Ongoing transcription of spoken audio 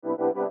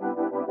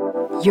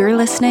You're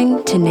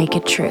listening to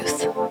Naked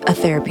Truth, a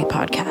therapy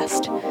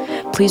podcast.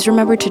 Please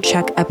remember to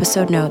check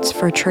episode notes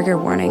for trigger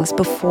warnings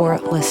before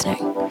listening.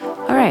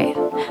 All right,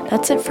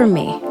 that's it from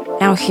me.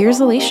 Now here's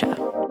Alicia.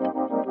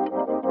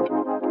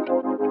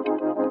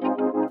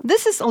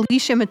 This is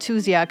Alicia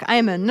Matuziak. I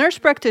am a nurse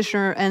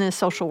practitioner and a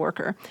social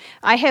worker.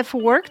 I have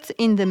worked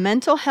in the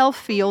mental health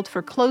field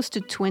for close to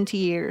 20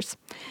 years,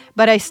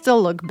 but I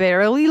still look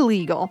barely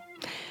legal.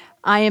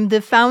 I am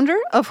the founder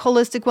of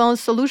Holistic Wellness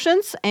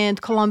Solutions and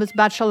Columbus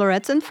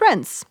Bachelorettes and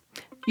Friends.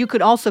 You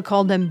could also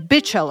call them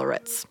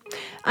Bachelorettes.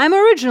 I'm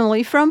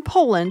originally from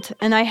Poland,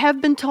 and I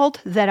have been told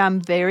that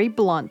I'm very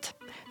blunt.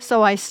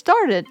 So I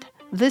started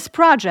this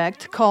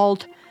project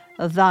called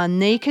The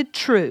Naked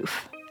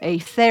Truth, a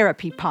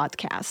therapy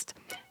podcast,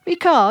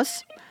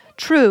 because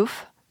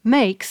truth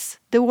makes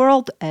the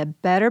world a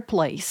better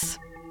place.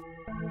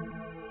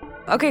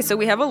 Okay, so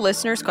we have a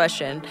listener's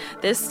question.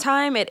 This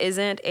time it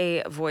isn't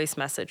a voice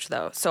message,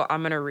 though, so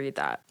I'm going to read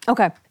that.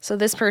 Okay. So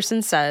this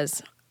person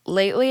says,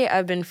 lately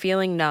I've been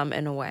feeling numb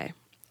in a way.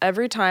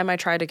 Every time I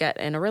try to get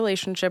in a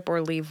relationship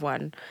or leave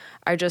one,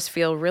 I just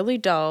feel really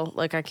dull,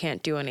 like I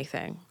can't do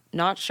anything.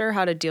 Not sure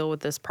how to deal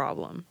with this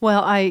problem.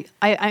 Well, I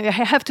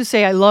have to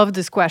say I love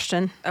this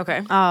question.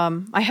 Okay.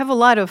 I have a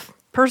lot of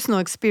personal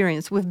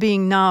experience with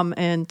being numb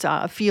and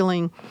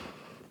feeling,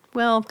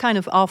 well, kind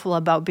of awful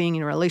about being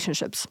in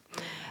relationships.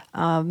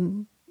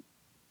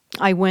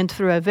 I went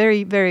through a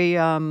very, very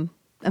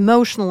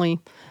emotionally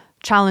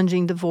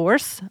challenging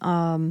divorce.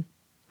 And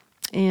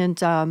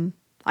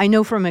I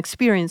know from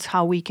experience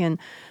how we can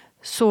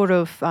sort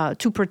of,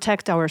 to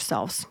protect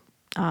ourselves,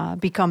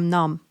 become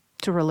numb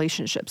to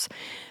relationships.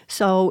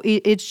 So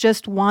it's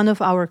just one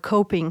of our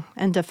coping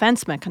and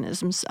defense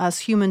mechanisms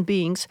as human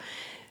beings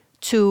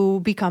to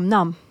become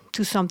numb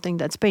to something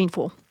that's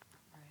painful.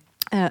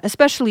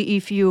 Especially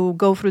if you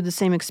go through the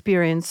same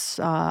experience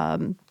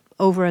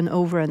over and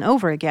over and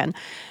over again.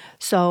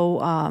 So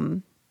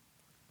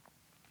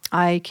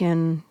I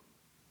can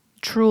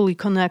truly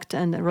connect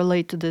and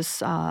relate to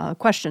this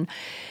question.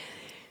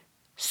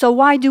 So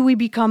why do we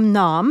become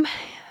numb?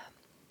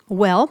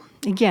 Well,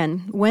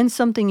 again, when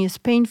something is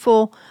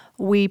painful,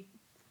 we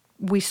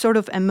sort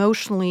of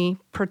emotionally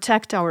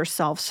protect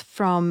ourselves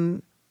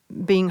from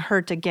being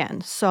hurt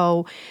again.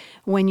 So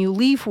when you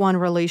leave one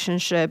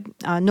relationship,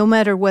 no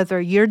matter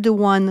whether you're the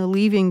one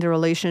leaving the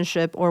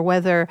relationship or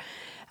whether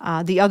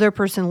the other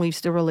person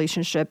leaves the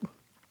relationship,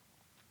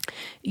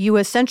 you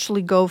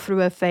essentially go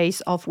through a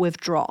phase of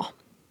withdrawal.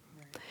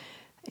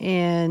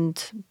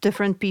 And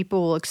different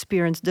people will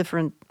experience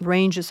different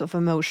ranges of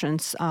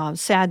emotions,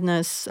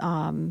 sadness,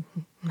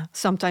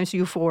 sometimes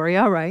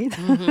euphoria, right?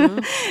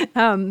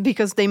 Mm-hmm.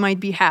 Because they might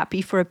be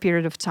happy for a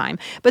period of time.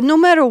 But no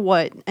matter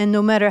what, and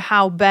no matter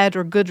how bad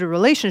or good the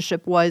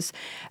relationship was,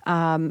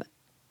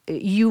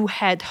 you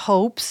had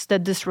hopes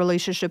that this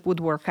relationship would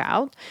work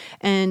out.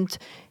 And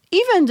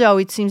even though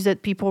it seems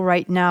that people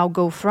right now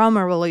go from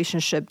a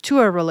relationship to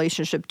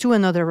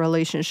another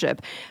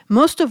relationship,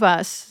 most of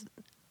us,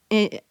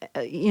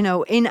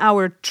 in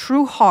our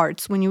true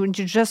hearts, when you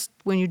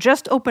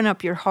just open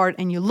up your heart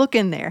and you look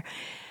in there,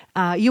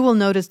 you will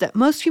notice that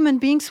most human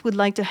beings would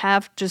like to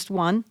have just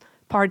one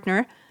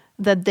partner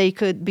that they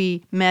could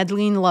be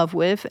madly in love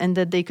with and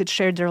that they could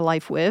share their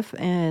life with,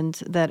 and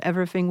that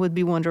everything would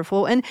be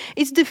wonderful. And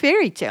it's the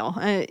fairy tale.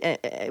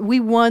 We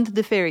want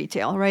the fairy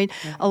tale, right?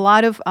 Mm-hmm. A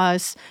lot of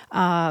us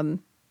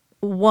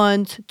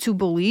want to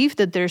believe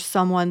that there's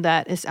someone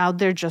that is out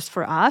there just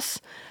for us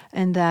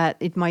and that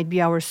it might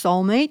be our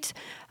soulmate.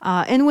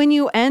 And when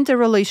you end a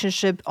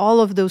relationship,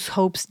 all of those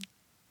hopes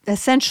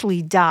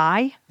essentially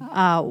die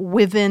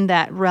within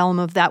that realm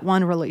of that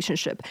one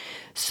relationship.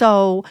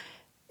 So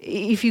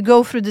if you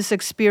go through this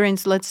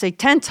experience, let's say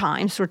 10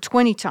 times or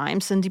 20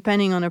 times, and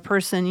depending on a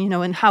person,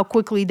 and how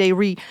quickly they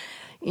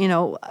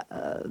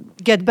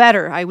get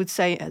better, I would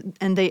say,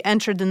 and they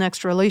enter the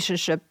next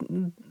relationship,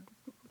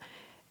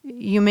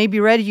 you may be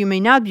ready, you may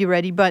not be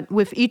ready, but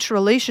with each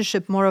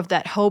relationship, more of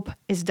that hope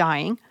is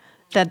dying,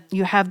 that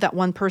you have that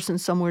one person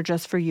somewhere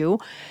just for you.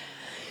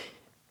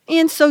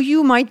 And so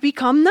you might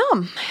become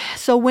numb.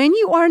 So when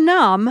you are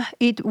numb,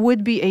 it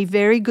would be a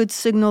very good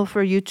signal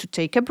for you to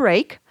take a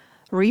break,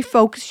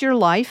 refocus your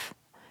life,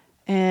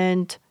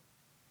 and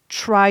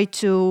try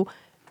to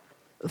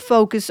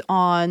focus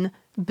on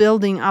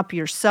building up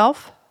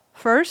yourself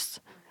first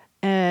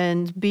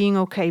and being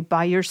okay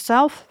by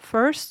yourself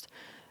first.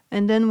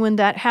 And then when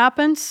that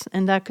happens,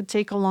 and that could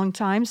take a long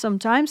time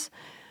sometimes,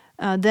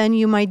 then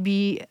you might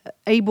be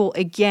able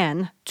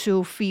again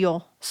to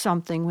feel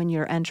something when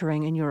you're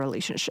entering in your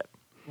relationship.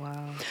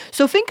 Wow.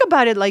 So think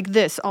about it like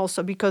this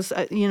also, because,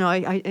 I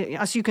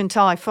as you can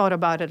tell, I thought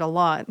about it a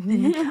lot.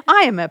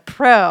 I am a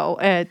pro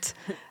at,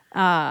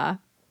 I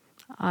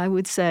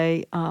would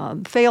say,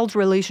 failed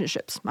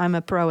relationships. I'm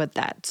a pro at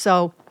that.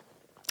 So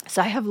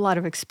I have a lot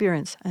of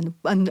experience and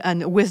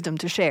wisdom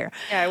to share.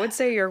 Yeah, I would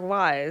say you're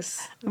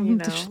wise. Well,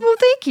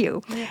 thank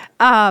you.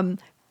 Yeah.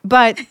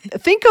 But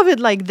think of it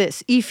like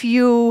this. If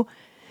you,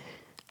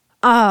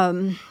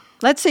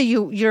 let's say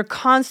you're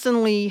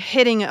constantly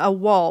hitting a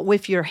wall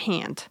with your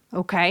hand,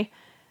 okay?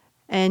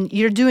 and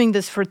you're doing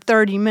this for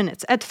 30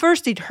 minutes. At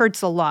first, it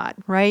hurts a lot,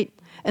 right?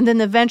 And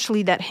then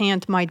eventually that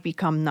hand might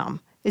become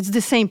numb. It's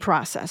the same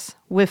process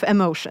with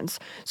emotions.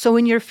 So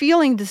when you're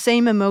feeling the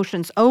same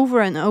emotions over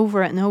and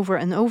over and over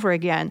and over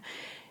again,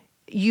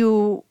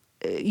 you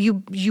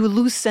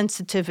lose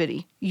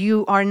sensitivity.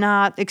 You are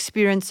not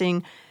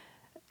experiencing,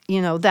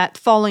 that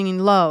falling in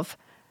love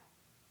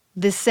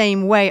the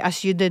same way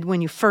as you did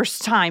when you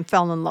first time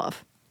fell in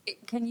love.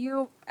 Can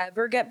you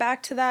ever get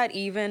back to that,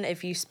 even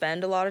if you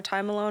spend a lot of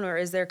time alone, or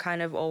is there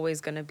kind of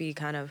always going to be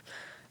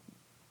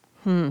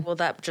will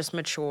that just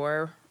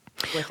mature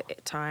with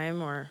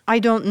time? Or I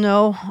don't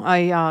know.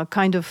 I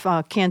kind of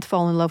can't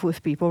fall in love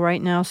with people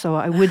right now, so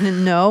I wouldn't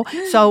know.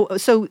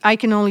 So I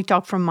can only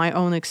talk from my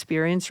own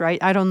experience,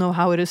 right? I don't know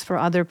how it is for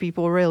other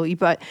people really,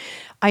 but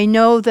I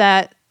know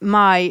that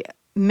my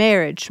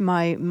marriage,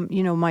 my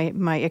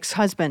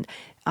ex-husband,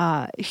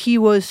 he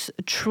was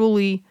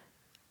truly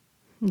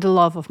the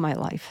love of my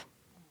life.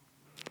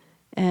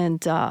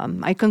 And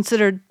I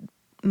considered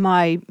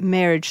my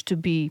marriage to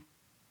be,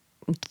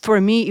 for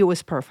me, it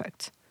was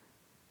perfect.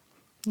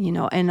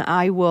 And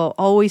I will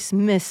always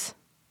miss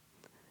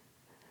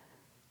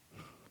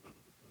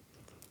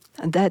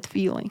that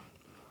feeling.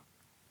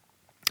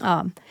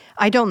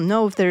 I don't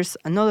know if there's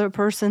another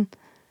person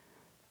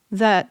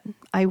that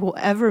I will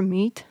ever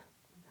meet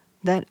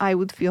that I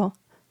would feel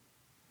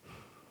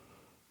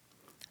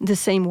the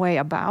same way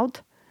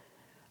about.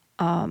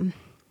 And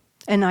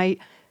I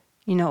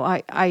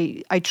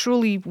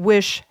truly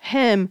wish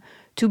him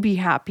to be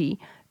happy,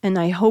 and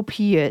I hope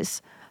he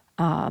is.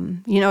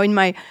 In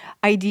my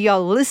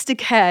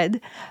idealistic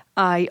head,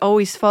 I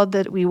always thought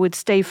that we would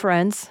stay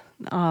friends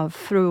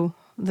through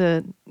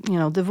the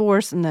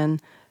divorce, and then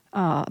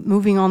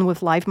moving on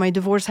with life. My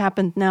divorce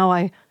happened now,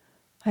 I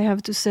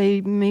have to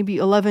say, maybe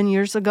 11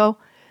 years ago,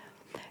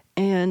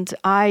 and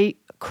I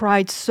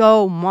cried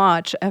so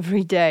much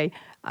every day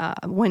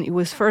when it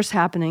was first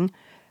happening.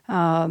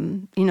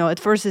 At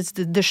first it's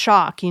the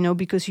shock,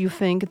 because you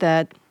think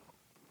that,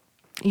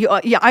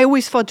 I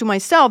always thought to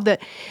myself that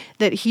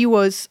he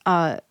was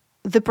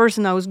the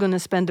person I was going to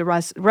spend the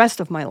rest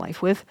of my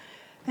life with.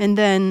 And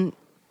then,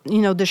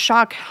 the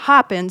shock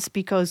happens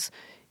because,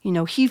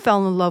 he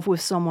fell in love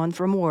with someone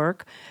from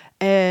work,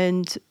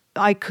 and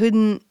my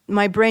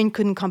brain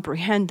couldn't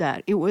comprehend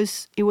that. It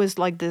was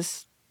like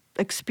this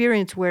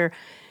experience where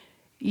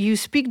you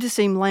speak the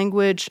same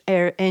language,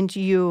 and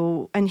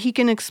he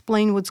can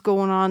explain what's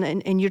going on,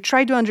 and you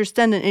try to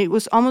understand it. It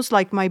was almost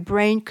like my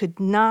brain could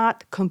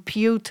not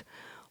compute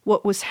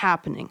what was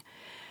happening.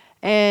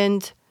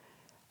 And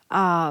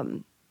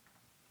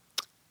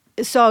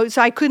so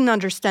I couldn't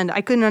understand.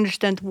 I couldn't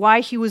understand why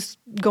he was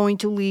going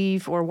to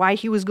leave or why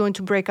he was going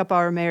to break up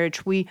our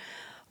marriage.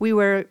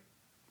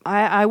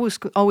 I was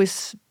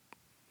always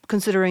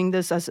considering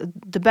this as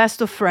the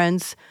best of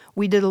friends.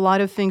 We did a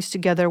lot of things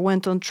together,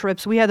 went on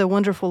trips. We had a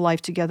wonderful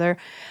life together.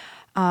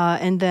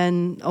 And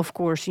then, of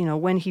course,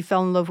 when he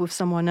fell in love with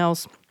someone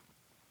else,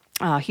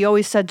 he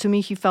always said to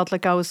me he felt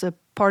like I was a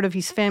part of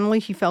his family.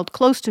 He felt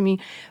close to me,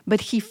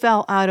 but he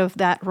fell out of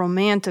that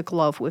romantic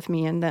love with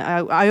me. And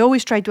I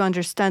always try to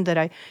understand that.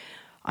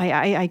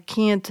 I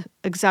can't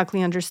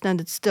exactly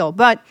understand it still.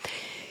 But,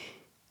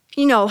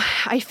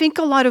 I think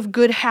a lot of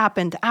good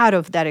happened out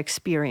of that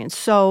experience.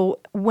 So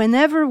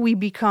whenever we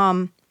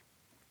become,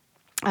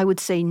 I would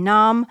say,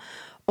 numb,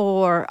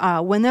 or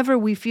whenever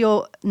we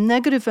feel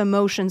negative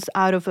emotions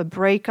out of a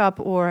breakup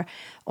or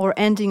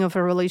ending of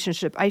a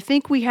relationship, I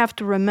think we have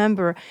to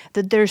remember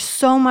that there's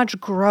so much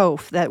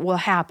growth that will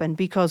happen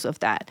because of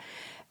that.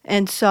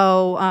 And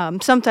so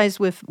sometimes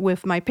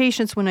with my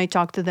patients, when I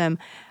talk to them,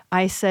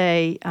 I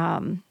say,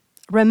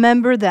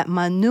 remember that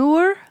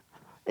manure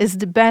is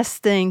the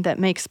best thing that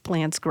makes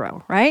plants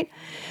grow, right?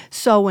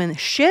 So when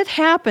shit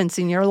happens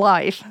in your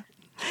life,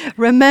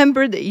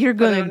 remember that you're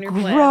going to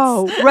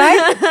grow,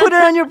 right? Put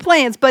it on your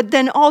plants. But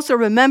then also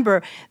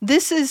remember,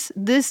 this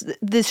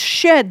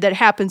shit that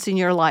happens in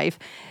your life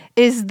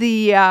is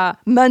the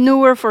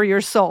manure for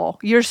your soul.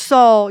 Your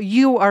soul,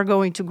 you are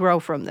going to grow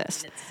from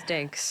this. It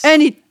stinks.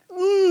 And it,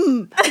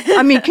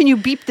 can you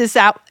beep this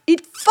out?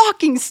 It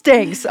fucking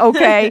stinks,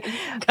 okay?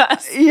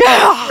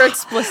 Yeah. You're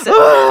explicit.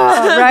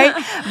 Right?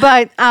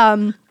 But,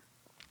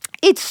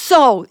 it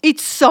so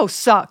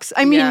sucks.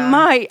 I mean,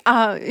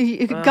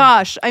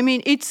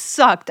 it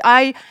sucked.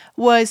 I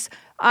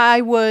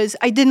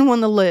didn't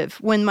want to live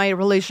when my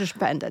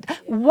relationship ended.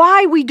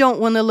 Why we don't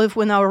want to live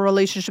when our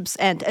relationships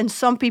end, and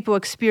some people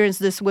experience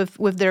this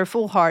with their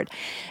full heart,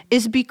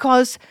 is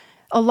because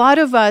a lot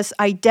of us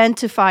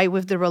identify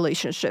with the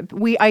relationship.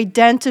 We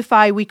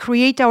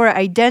create our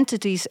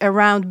identities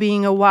around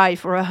being a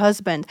wife or a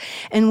husband.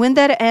 And when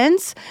that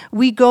ends,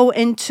 we go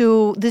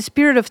into this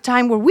period of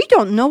time where we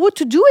don't know what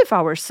to do with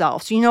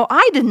ourselves.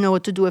 I didn't know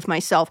what to do with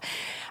myself.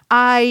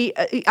 I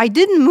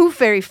didn't move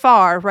very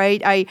far,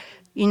 right?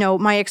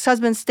 My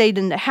ex-husband stayed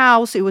in the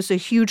house. It was a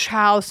huge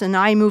house, and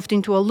I moved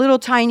into a little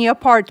tiny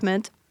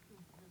apartment,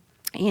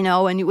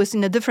 and it was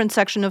in a different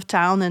section of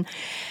town.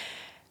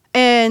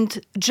 And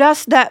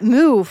just that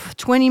move,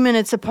 20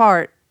 minutes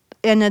apart,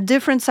 in a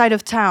different side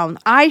of town,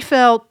 I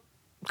felt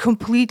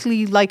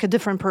completely like a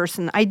different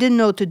person. I didn't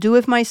know what to do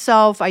with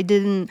myself. I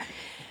couldn't,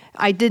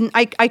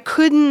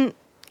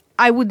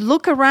 I would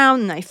look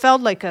around and I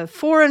felt like a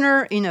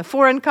foreigner in a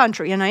foreign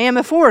country. And I am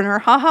a foreigner,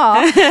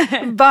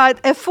 haha. But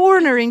a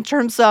foreigner in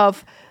terms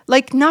of,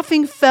 like,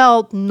 nothing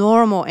felt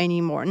normal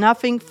anymore.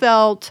 Nothing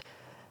felt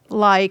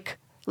like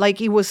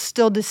it was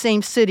still the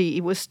same city.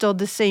 It was still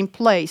the same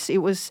place.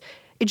 It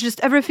just,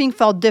 everything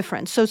felt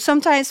different. So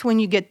sometimes when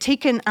you get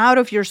taken out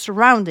of your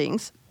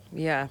surroundings,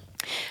 Yeah.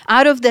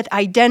 out of that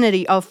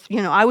identity of,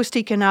 I was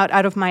taken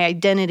out of my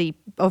identity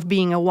of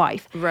being a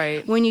wife.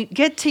 Right. When you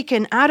get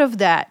taken out of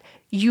that,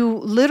 you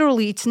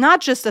literally, it's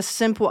not just as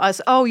simple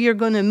as, oh, you're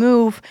going to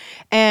move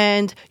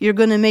and you're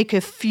going to make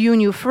a few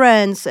new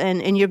friends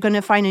and you're going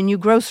to find a new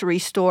grocery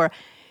store.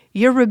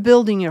 You're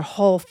rebuilding your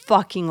whole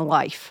fucking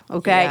life,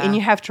 okay? Yeah. And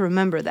you have to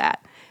remember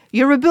that.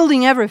 You're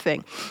rebuilding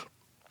everything.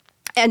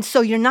 And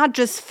so you're not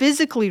just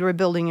physically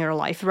rebuilding your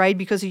life, right?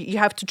 Because you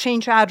have to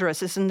change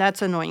addresses, and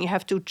that's annoying. You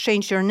have to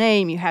change your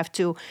name. You have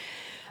to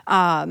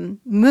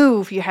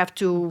move. You have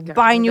to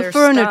buy new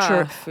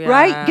furniture, stuff, yeah.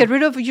 right? Get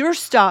rid of your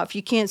stuff.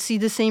 You can't see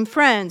the same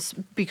friends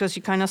because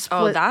you kind of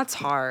split. Oh, that's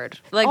hard.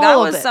 Like, All that of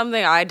was it.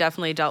 something I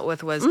definitely dealt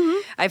with was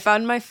I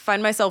find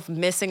myself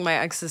missing my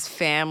ex's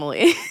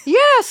family.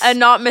 Yes. And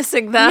not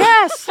missing them.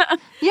 Yes.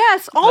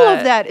 Yes. All of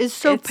But that is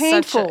so it's such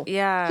painful.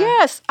 yeah.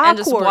 Yes. And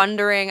just Awkward.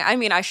 wondering, I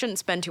mean, I shouldn't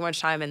spend too much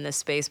time in this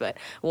space, but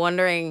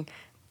wondering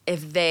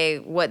if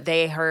what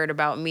they heard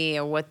about me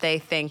or what they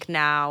think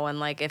now, and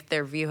like if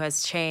their view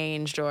has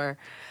changed, or,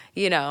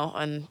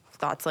 and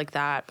thoughts like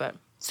that. But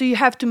So you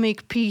have to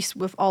make peace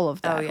with all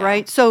of that, yeah.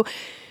 right? So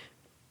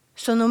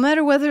no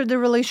matter whether the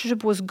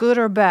relationship was good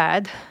or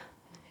bad,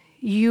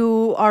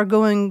 you are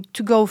going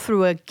to go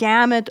through a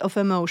gamut of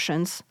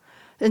emotions,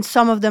 and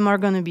some of them are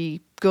going to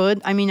be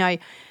good. I mean,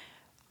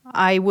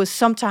 I was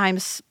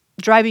sometimes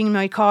driving in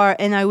my car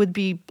and I would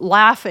be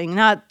laughing,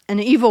 not an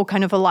evil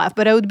kind of a laugh,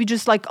 but I would be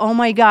just like, oh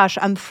my gosh,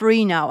 I'm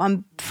free now.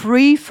 I'm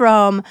free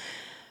from,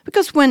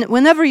 because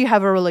whenever you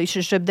have a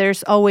relationship,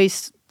 there's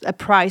always a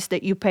price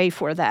that you pay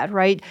for that,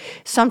 right?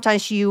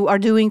 Sometimes you are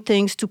doing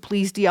things to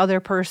please the other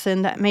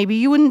person that maybe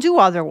you wouldn't do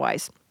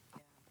otherwise.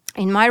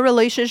 In my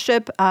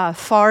relationship,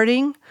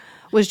 farting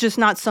was just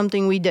not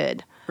something we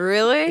did.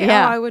 really?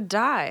 Yeah. Oh, I would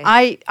die.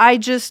 I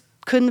just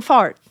couldn't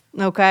fart,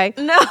 okay?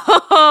 no.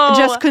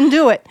 Just couldn't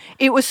do it.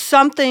 It was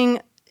something,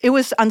 it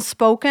was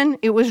unspoken.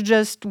 It was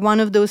just one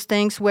of those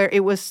things where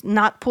it was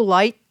not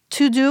polite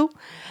to do.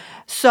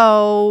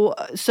 So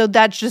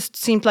that just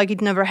seemed like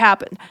it never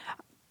happened.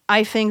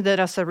 I think that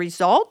as a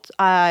result,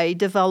 I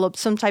developed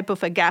some type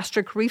of a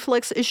gastric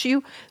reflex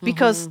issue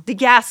because the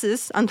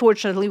gases,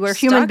 unfortunately, we're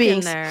human Stuck in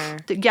beings. there.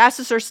 The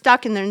gases are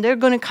stuck in there and they're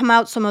going to come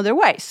out some other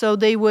way. So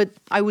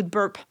I would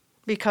burp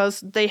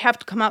because they have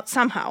to come out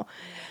somehow.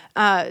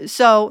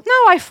 So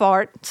now I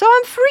fart. So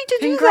I'm free to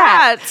do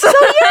that. Congrats. So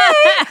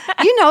yay!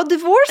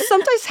 Divorce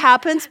sometimes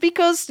happens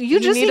because you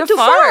just need to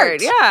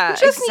fart. Yeah, You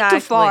just need to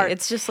fart.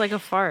 It's just like a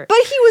fart. But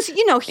he was,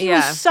 he Yeah.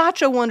 was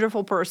such a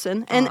wonderful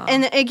person.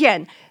 And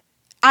again,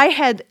 I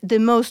had the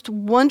most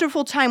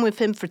wonderful time with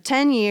him for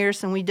 10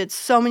 years, and we did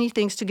so many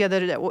things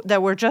together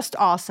that were just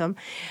awesome.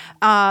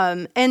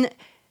 And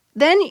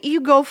then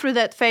you go through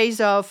that phase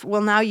of,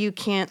 well, now you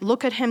can't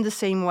look at him the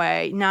same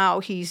way. Now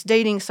he's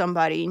dating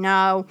somebody.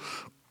 Now,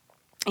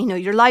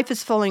 your life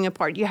is falling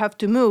apart. You have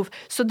to move.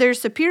 So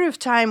there's a period of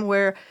time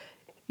where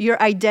your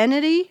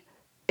identity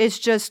is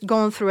just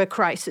going through a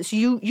crisis.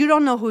 You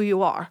don't know who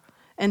you are.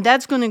 And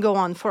that's going to go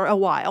on for a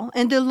while.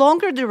 And the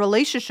longer the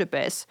relationship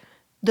is,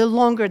 the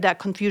longer that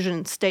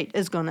confusion state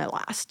is going to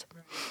last.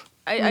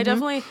 I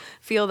definitely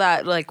feel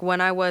that, like, when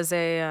I was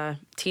a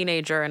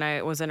teenager and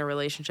I was in a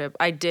relationship,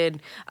 I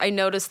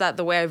noticed that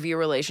the way I view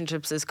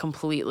relationships is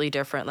completely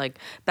different. Like,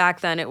 back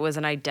then it was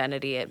an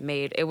identity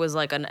it was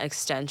like an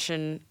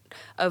extension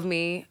of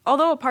me,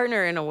 although a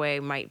partner in a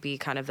way might be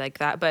kind of like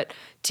that. But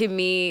to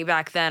me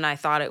back then, I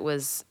thought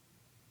it's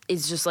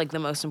just like the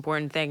most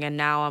important thing. And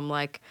now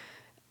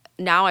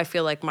now I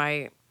feel like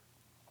the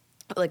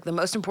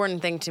most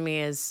important thing to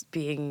me is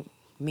being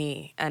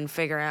me and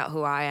figuring out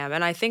who I am.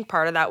 And I think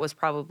part of that was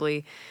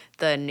probably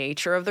the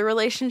nature of the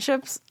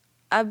relationships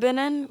I've been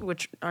in,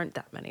 which aren't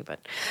that many,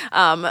 but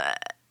as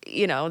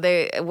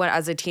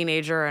a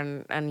teenager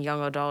and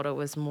young adult, it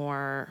was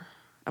more,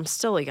 I'm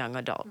still a young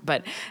adult,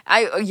 but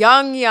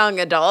young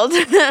adult.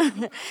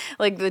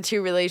 Like, the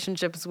two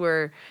relationships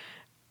were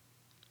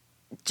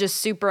just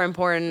super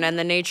important, and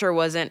the nature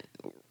wasn't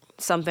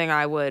something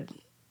I would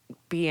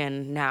be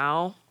in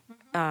now.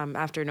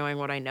 After knowing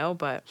what I know,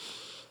 but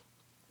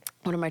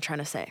what am I trying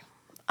to say?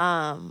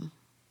 I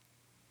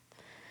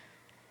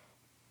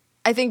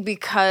think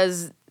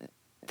because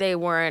they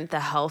weren't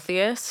the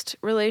healthiest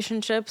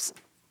relationships,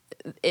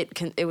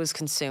 it was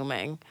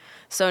consuming.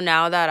 So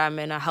now that I'm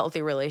in a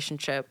healthy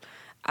relationship,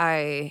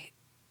 and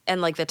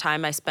like the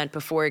time I spent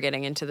before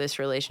getting into this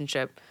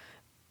relationship,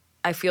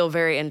 I feel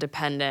very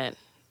independent,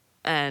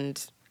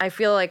 and I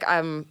feel like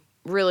I'm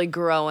really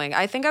growing.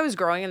 I think I was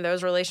growing in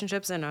those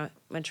relationships in a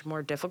much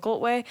more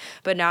difficult way.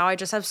 But now I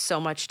just have so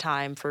much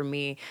time for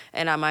me,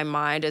 and my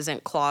mind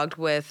isn't clogged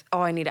with,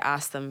 oh, I need to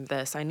ask them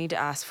this. I need to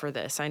ask for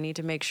this. I need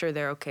to make sure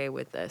they're okay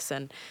with this.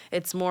 And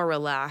it's more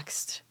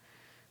relaxed.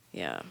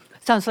 Yeah.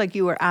 Sounds like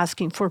you were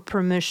asking for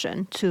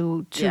permission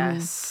to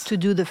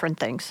do different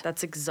things.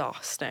 That's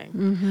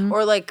exhausting.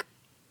 Or like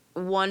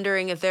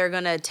wondering if they're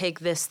going to take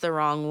this the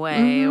wrong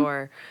way,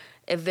 or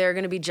if they're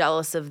going to be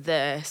jealous of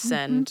this.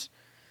 And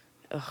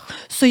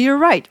so you're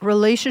right.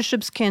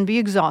 Relationships can be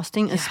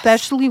exhausting,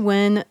 especially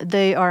when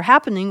they are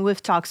happening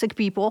with toxic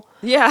people.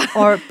 Yeah.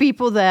 Or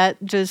people that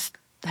just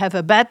have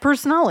a bad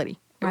personality.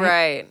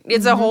 Right.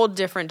 It's a whole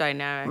different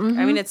dynamic.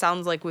 I mean, it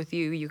sounds like with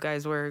you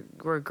guys were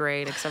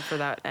great, except for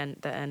that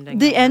the ending.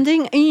 The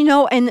ending,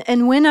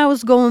 and when I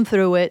was going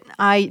through it,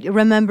 I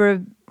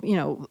remember,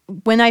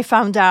 when I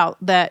found out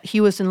that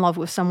he was in love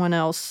with someone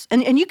else,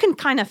 and you can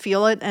kind of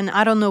feel it, and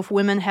I don't know if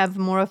women have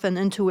more of an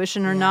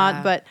intuition or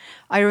not, but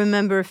I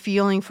remember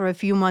feeling for a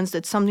few months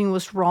that something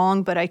was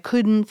wrong, but I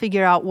couldn't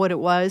figure out what it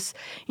was.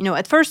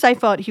 At first I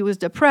thought he was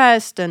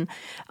depressed, and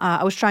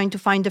I was trying to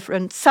find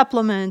different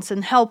supplements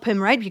and help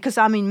him, right? Because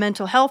I'm in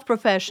mental health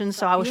profession,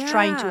 so I was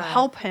trying to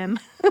help him.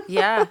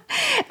 Yeah.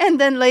 And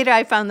then later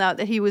I found out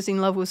that he was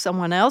in love with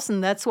someone else,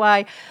 and that's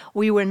why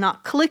we were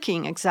not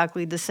clicking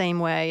exactly the same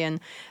way, and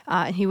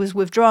he was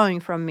withdrawing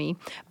from me.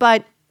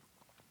 But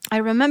I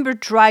remember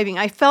driving.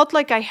 I felt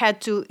like I had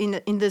to,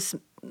 in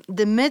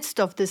the midst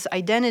of this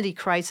identity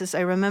crisis,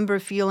 I remember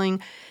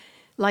feeling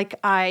like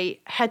I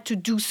had to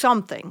do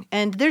something.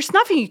 And there's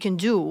nothing you can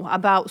do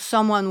about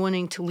someone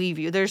wanting to leave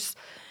you.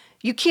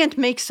 You can't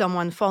make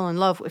someone fall in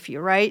love with you,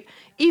 right?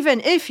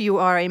 Even if you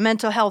are a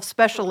mental health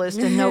specialist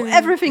and know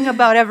everything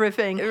about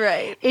everything,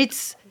 right?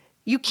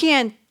 You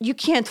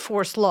can't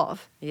force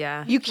love.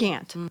 Yeah, you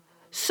can't.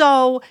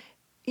 So,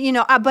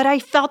 but I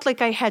felt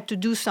like I had to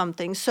do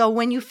something. So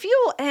when you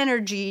feel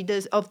energy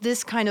of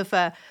this kind of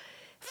a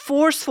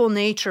forceful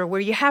nature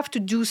where you have to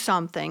do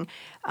something,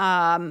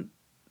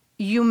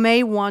 you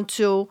may want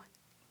to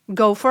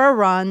go for a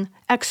run,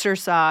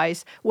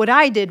 exercise. What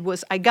I did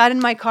was I got in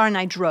my car and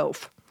I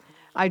drove.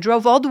 I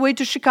drove all the way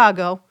to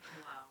Chicago.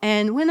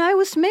 And when I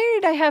was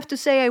married, I have to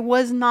say I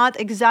was not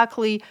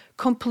exactly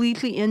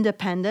completely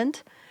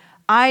independent.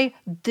 I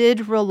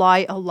did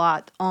rely a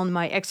lot on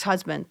my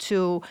ex-husband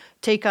to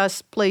take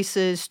us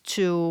places,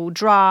 to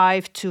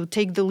drive, to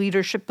take the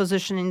leadership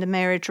position in the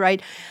marriage,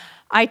 right?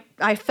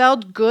 I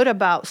felt good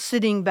about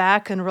sitting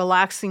back and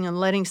relaxing and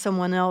letting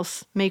someone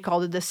else make all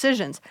the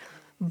decisions.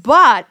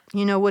 But,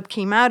 what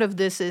came out of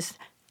this is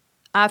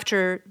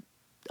after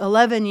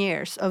 11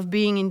 years of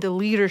being in the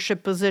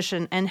leadership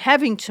position and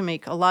having to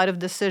make a lot of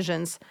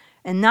decisions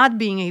and not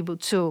being able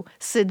to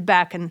sit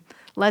back and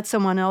let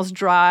someone else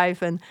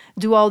drive and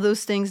do all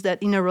those things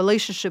that in a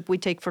relationship we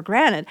take for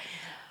granted,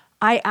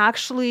 I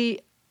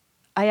actually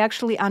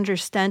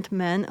understand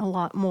men a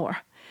lot more.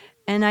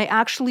 And I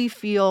actually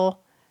feel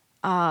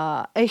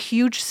a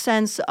huge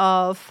sense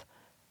of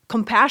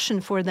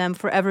compassion for them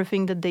for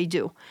everything that they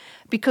do.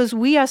 Because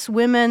we as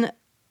women,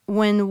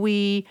 when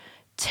we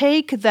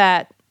take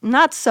that,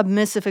 not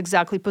submissive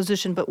exactly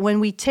position, but when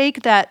we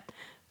take that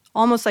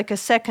almost like a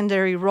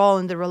secondary role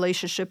in the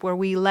relationship where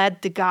we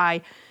let the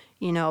guy,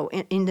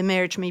 in the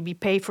marriage maybe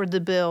pay for the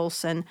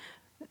bills and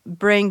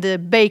bring the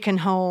bacon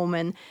home.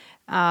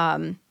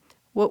 And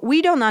what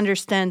we don't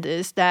understand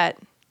is that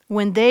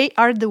when they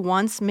are the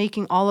ones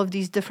making all of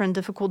these different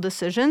difficult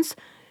decisions,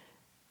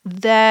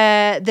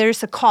 that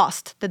there's a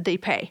cost that they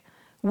pay,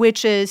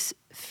 which is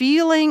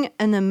feeling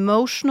an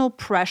emotional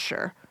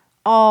pressure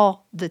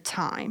all the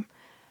time,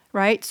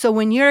 right? So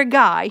when you're a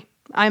guy,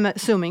 I'm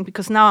assuming,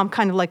 because now I'm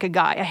kind of like a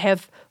guy, I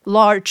have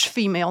large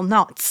female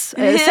nuts,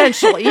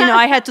 essentially.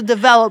 I had to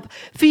develop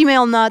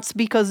female nuts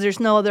because there's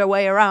no other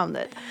way around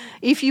it.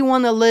 If you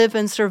want to live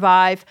and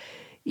survive,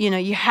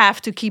 you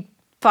have to keep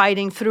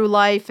fighting through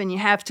life and you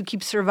have to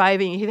keep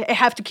surviving. You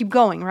have to keep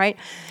going, right?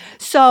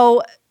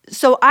 So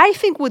I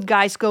think what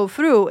guys go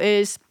through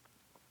is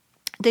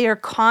they are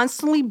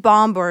constantly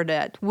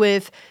bombarded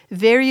with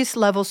various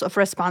levels of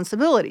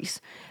responsibilities,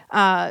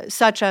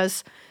 such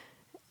as,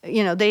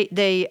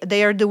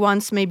 they are the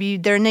ones, maybe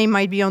their name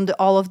might be on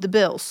all of the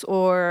bills,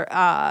 or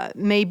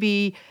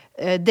maybe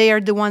they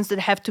are the ones that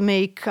have to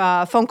make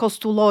phone calls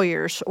to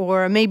lawyers,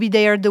 or maybe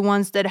they are the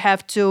ones that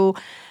have to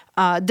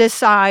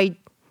decide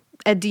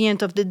at the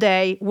end of the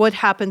day what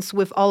happens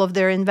with all of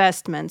their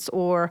investments,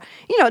 or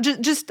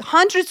just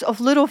hundreds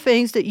of little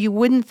things that you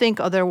wouldn't think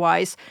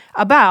otherwise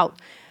about,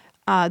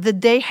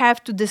 that they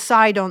have to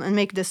decide on and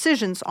make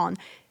decisions on.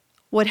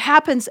 What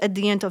happens at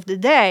the end of the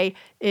day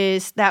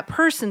is that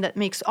person that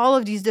makes all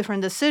of these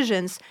different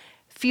decisions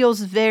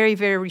feels very,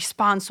 very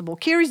responsible,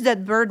 carries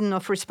that burden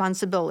of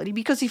responsibility.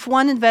 Because if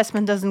one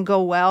investment doesn't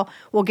go well,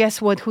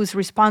 guess what? Who's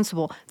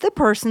responsible? The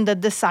person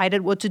that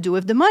decided what to do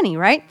with the money,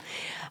 right?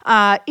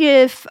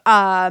 If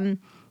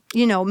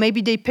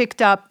maybe they picked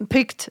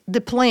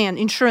the plan,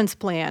 insurance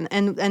plan,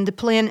 and the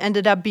plan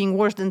ended up being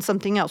worse than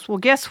something else.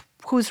 Guess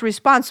who's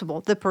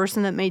responsible? The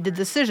person that made the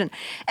decision. And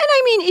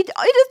I mean,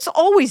 it's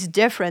always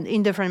different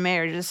in different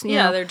marriages. You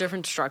know? There are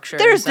different structures.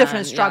 There's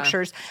different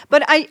structures. Yeah.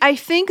 But I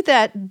think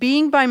that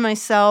being by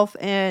myself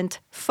and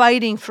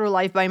fighting through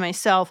life by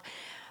myself,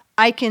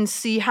 I can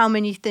see how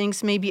many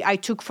things maybe I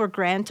took for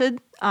granted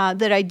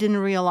that I didn't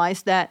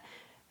realize that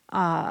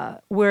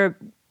were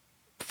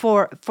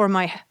for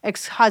my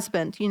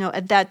ex-husband, you know,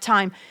 at that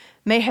time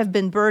may have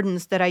been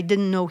burdens that I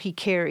didn't know he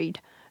carried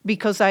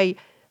because I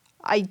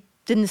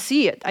didn't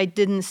see it. I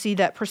didn't see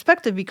that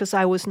perspective because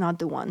I was not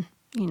the one,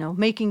 you know,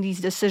 making these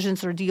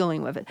decisions or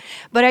dealing with it.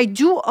 But I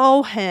do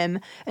owe him,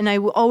 and I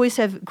will always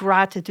have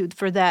gratitude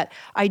for that.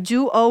 I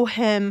do owe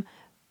him.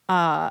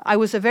 I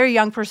was a very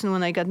young person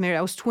when I got married.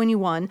 I was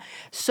 21.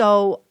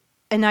 So,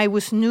 and I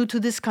was new to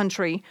this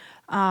country.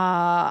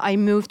 I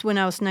moved when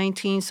I was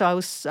 19, so I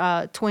was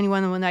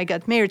 21 when I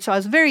got married. So I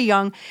was very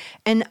young,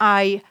 and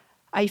I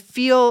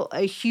feel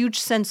a huge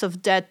sense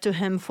of debt to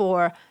him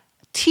for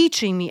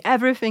teaching me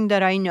everything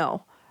that I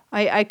know.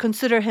 I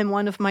consider him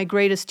one of my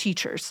greatest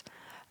teachers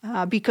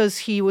because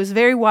he was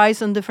very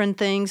wise on different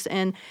things,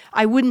 and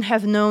I wouldn't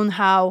have known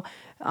how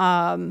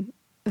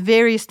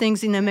various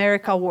things in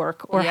America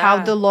work, or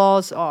how the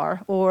laws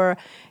are, or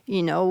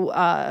you know,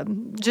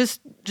 just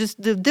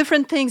the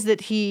different things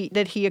that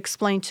he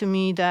explained to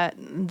me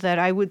that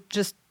I would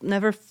just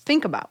never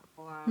think about.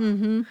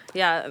 Mm-hmm.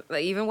 Yeah,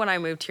 even when I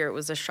moved here, it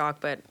was a shock.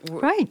 But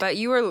right. But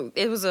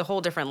it was a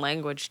whole different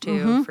language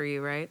too for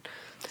you, right?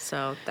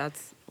 So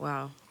that's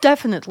wow.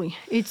 Definitely,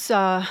 it's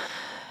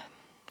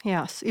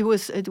yes, it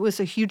was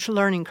a huge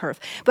learning curve.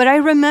 But I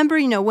remember,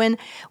 you know,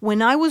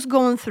 when I was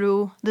going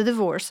through the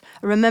divorce,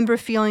 I remember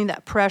feeling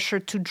that pressure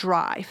to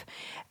drive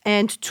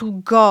and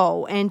to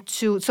go and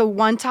to. So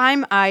one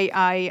time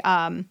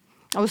I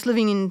was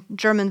living in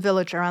German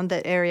Village around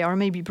that area, or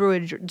maybe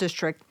Brewery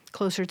District,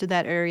 closer to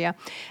that area.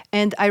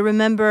 And I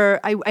remember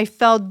I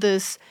felt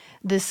this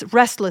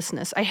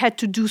restlessness. I had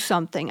to do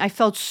something. I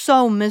felt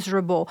so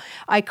miserable.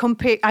 I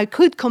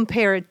could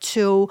compare it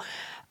to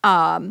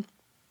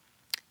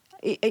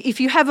if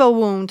you have a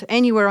wound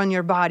anywhere on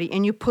your body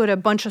and you put a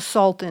bunch of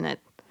salt in it,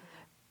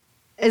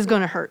 it's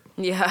going to hurt.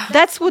 Yeah.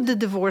 That's what the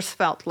divorce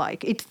felt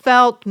like. It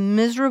felt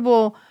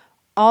miserable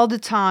all the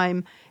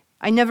time.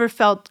 I never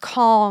felt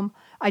calm.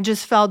 I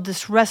just felt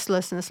this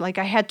restlessness, like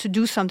I had to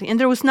do something. And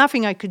there was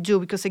nothing I could do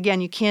because,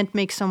 again, you can't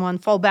make someone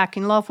fall back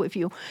in love with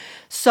you.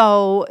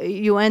 So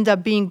you end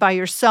up being by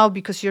yourself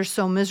because you're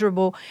so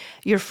miserable.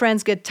 Your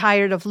friends get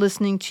tired of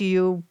listening to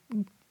you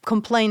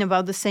complain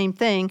about the same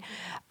thing.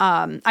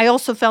 I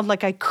also felt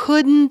like I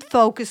couldn't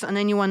focus on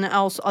anyone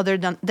else other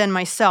than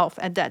myself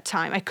at that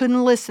time. I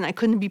couldn't listen. I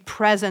couldn't be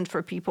present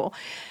for people.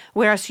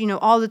 Whereas, you know,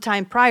 all the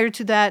time prior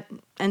to that,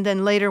 and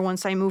then later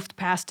once I moved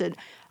past it,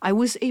 I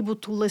was able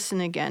to listen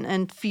again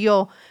and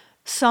feel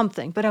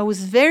something. But I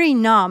was very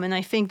numb, and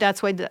I think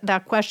that's why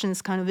that question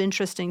is kind of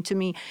interesting to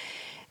me.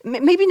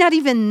 Maybe not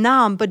even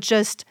numb, but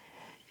just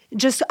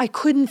I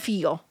couldn't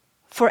feel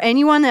for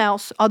anyone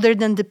else other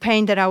than the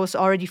pain that I was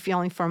already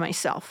feeling for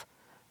myself.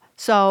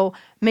 So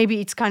maybe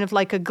it's kind of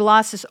like a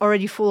glass is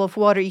already full of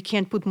water. You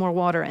can't put more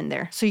water in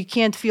there. So you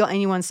can't feel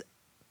anyone's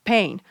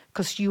pain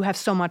because you have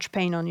so much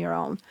pain on your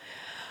own.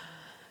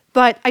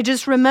 But I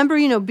just remember,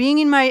 you know, being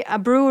in my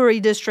brewery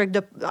district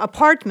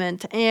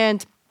apartment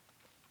and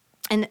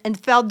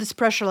felt this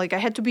pressure, like I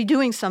had to be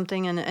doing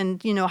something.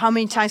 And you know, how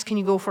many times can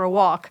you go for a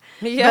walk?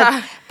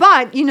 Yeah.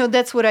 But you know,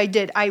 that's what I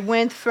did. I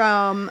went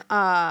from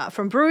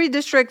brewery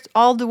district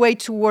all the way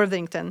to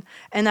Worthington,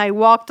 and I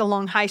walked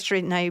along High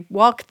Street, and I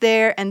walked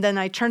there, and then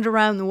I turned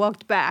around and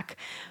walked back.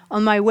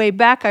 On my way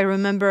back, I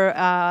remember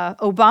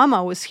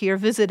Obama was here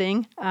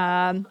visiting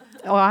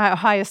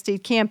Ohio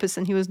State campus,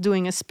 and he was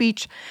doing a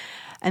speech.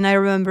 And I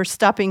remember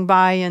stopping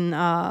by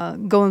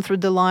and going through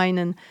the line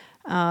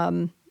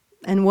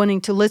and wanting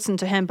to listen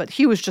to him, but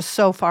he was just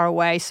so far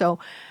away. So,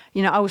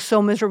 you know, I was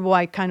so miserable.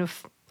 I kind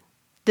of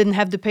didn't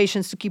have the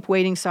patience to keep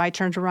waiting, so I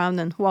turned around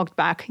and walked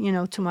back, you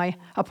know, to my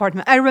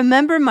apartment. I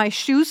remember my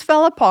shoes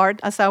fell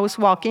apart as I was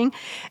walking,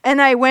 and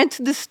I went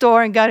to the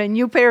store and got a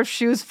new pair of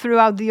shoes, threw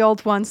out the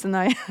old ones, and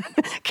I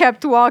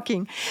kept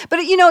walking.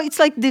 But, you know, it's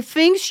like the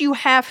things you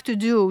have to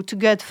do to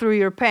get through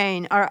your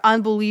pain are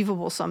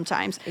unbelievable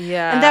sometimes.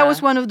 Yeah. And that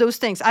was one of those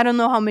things. I don't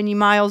know how many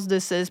miles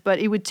this is, but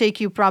it would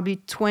take you probably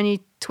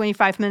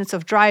 25 minutes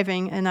of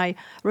driving, and I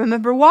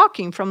remember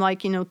walking from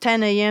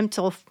 10 a.m.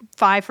 till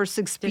 5 or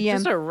 6 p.m.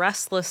 Just a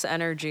restless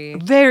energy.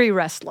 Very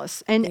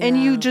restless, and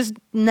you just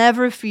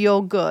never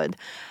feel good.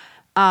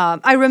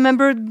 I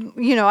remember,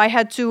 I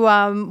had to,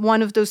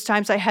 one of those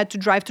times I had to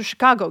drive to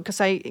Chicago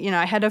because I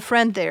had a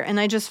friend there, and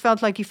I just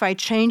felt like if I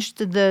changed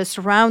the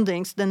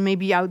surroundings, then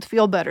maybe I would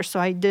feel better. So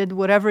I did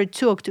whatever it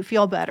took to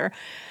feel better.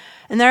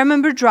 And I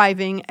remember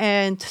driving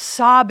and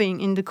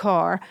sobbing in the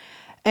car,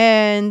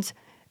 and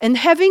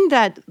having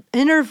that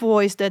inner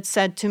voice that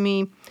said to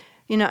me,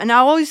 and I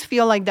always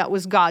feel like that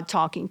was God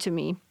talking to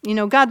me.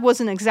 God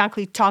wasn't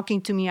exactly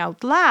talking to me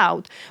out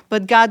loud,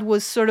 but God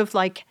was sort of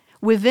like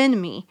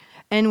within me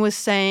and was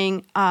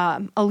saying,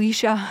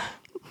 Alicia,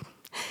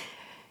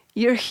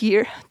 you're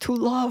here to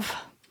love.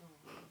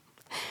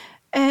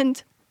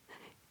 And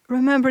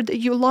remember that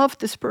you love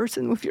this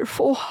person with your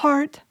full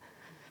heart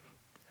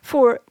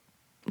for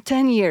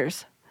 10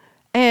 years.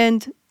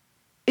 And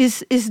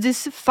is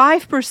this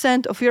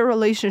 5% of your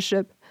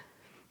relationship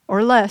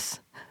or less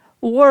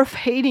worth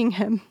hating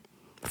him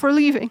for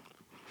leaving?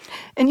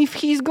 And if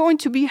he's going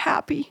to be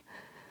happy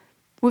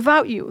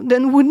without you,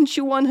 then wouldn't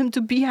you want him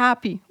to be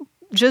happy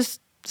just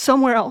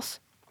somewhere else?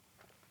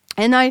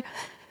 And I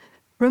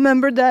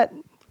remember that,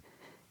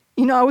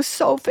 I was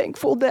so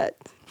thankful that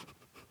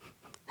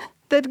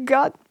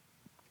God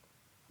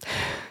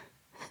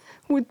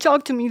would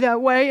talk to me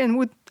that way and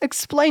would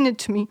explain it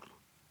to me.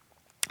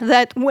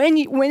 That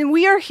when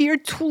we are here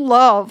to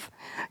love,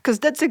 because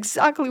that's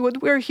exactly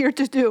what we're here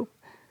to do.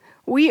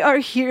 We are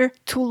here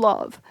to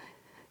love.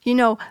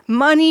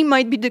 Money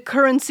might be the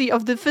currency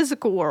of the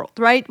physical world,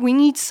 right? We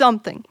need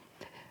something.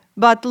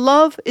 But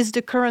love is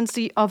the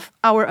currency of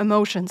our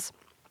emotions.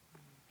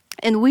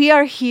 And we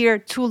are here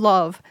to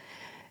love.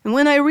 And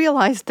when I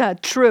realized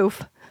that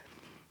truth,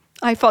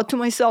 I thought to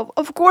myself,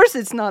 of course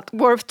it's not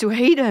worth to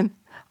hate him.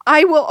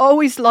 I will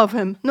always love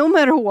him, no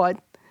matter what.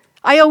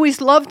 I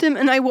always loved him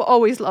and I will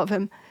always love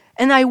him.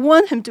 And I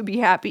want him to be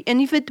happy.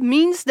 And if it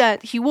means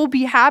that he will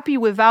be happy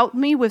without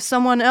me, with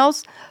someone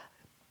else,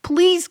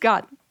 please,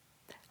 God,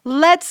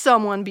 let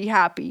someone be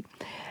happy.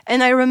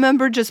 And I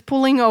remember just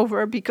pulling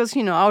over because,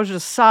 I was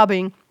just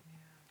sobbing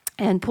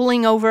and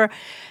pulling over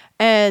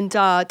and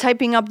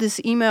typing up this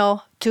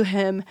email to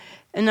him.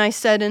 And I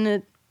said in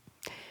it,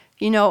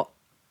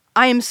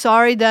 I am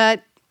sorry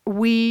that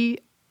we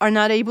are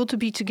not able to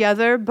be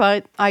together,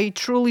 but I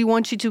truly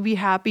want you to be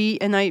happy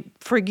and I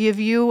forgive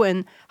you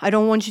and I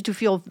don't want you to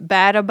feel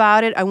bad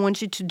about it. I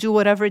want you to do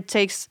whatever it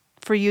takes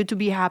for you to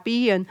be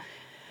happy and,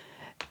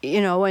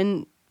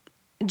 and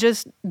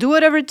just do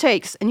whatever it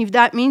takes. And if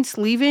that means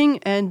leaving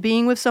and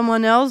being with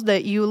someone else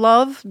that you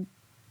love,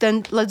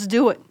 then let's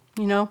do it,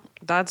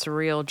 That's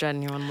real,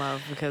 genuine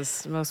love,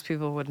 because most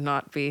people would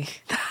not be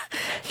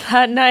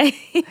that nice.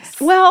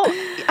 Well,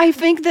 I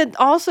think that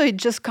also it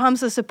just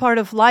comes as a part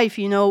of life.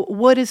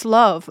 What is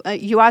love?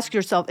 You ask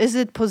yourself, is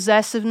it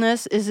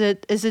possessiveness? Is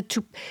it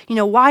to,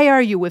 why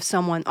are you with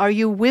someone? Are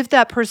you with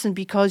that person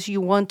because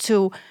you want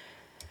to,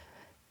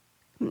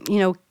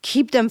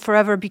 keep them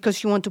forever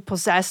because you want to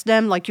possess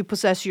them like you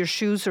possess your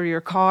shoes or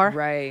your car?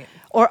 Right.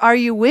 Or are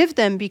you with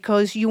them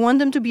because you want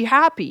them to be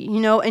happy?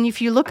 And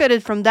if you look at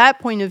it from that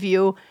point of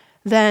view,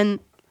 then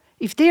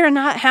if they are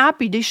not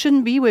happy, they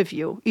shouldn't be with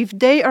you. If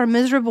they are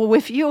miserable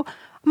with you,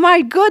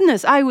 my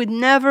goodness, I would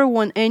never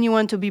want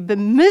anyone to be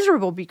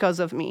miserable because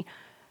of me.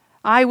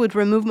 I would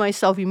remove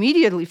myself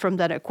immediately from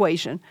that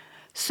equation.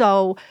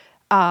 So,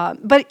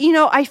 but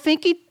I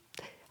think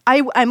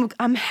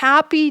I'm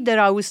happy that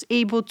I was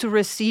able to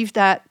receive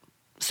that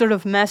sort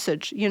of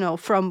message,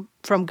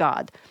 from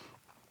God.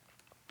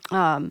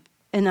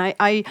 And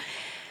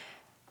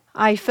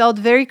I felt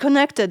very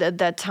connected at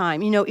that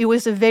time. It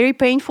was a very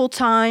painful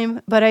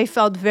time, but I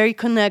felt very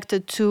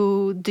connected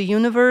to the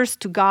universe,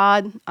 to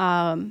God.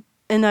 And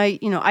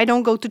I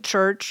don't go to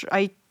church.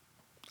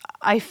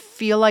 I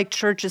feel like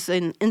church is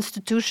an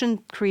institution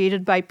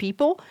created by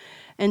people.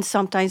 And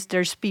sometimes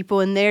there's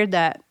people in there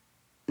that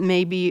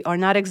maybe are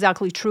not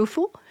exactly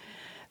truthful.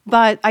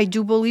 But I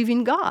do believe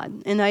in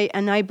God. And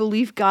I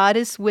believe God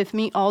is with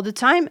me all the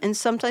time. And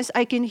sometimes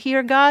I can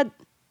hear God.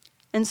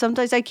 And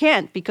sometimes I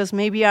can't because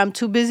maybe I'm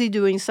too busy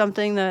doing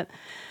something that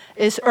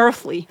is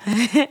earthly.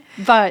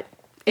 But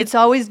it's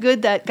always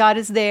good that God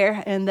is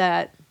there and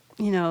that,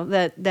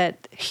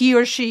 that he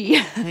or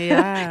she,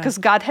 because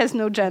God has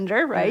no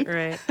gender, right?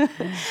 Right.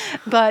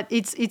 But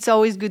it's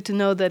always good to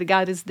know that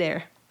God is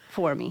there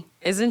for me.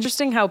 It's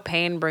interesting how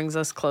pain brings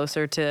us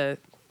closer to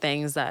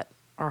things that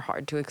are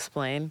hard to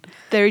explain.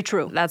 Very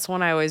true. That's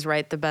when I always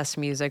write the best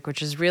music,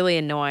 which is really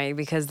annoying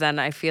because then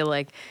I feel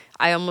like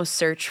I almost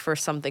search for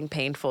something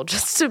painful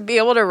just to be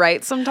able to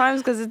write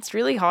sometimes because it's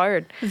really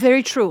hard.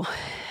 Very true.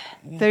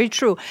 Yeah. Very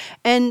true.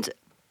 And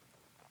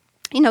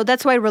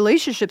that's why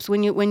relationships,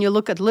 when you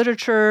look at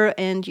literature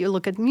and you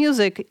look at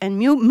music and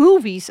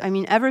movies,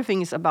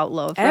 everything is about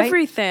love, right?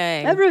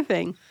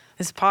 Everything.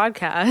 This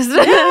podcast.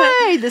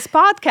 Yay, this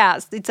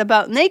podcast. It's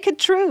about naked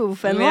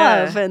truth and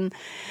love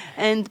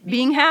and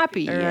being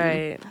happy.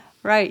 Right.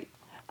 Right.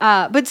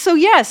 But so,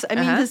 yes,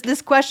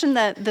 this question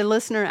that the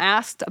listener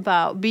asked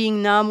about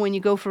being numb when you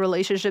go for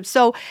relationships.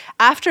 So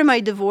after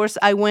my divorce,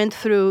 I went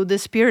through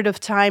this period of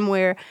time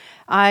where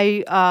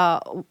I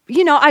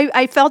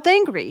felt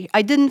angry.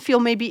 I didn't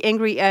feel maybe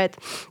angry at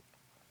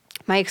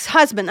my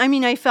ex-husband.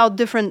 I felt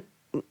different,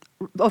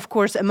 of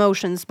course,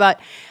 emotions,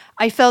 but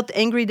I felt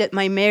angry that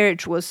my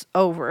marriage was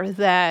over,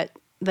 that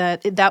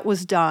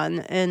was done.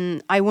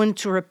 And I wanted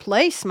to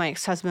replace my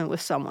ex-husband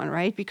with someone,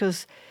 right?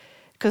 Because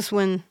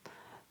when,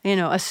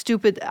 a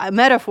stupid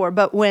metaphor,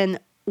 but when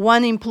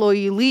one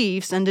employee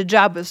leaves and the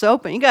job is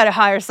open, you got to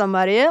hire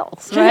somebody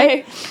else,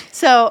 right?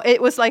 So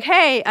it was like,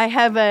 hey, I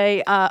have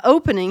a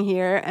opening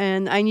here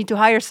and I need to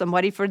hire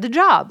somebody for the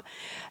job.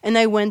 And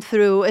I went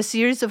through a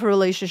series of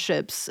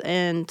relationships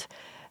and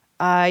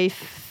I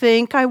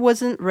think I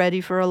wasn't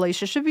ready for a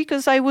relationship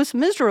because I was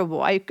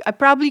miserable. I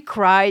probably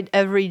cried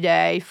every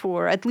day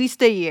for at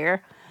least a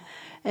year.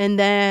 And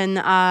then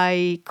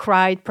I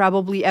cried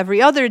probably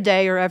every other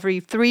day or every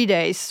 3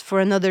 days for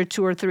another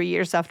 2 or 3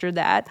 years after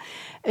that.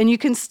 And you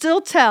can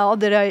still tell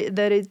that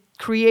it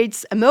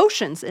creates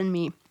emotions in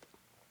me.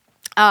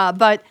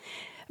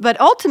 But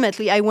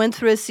ultimately, I went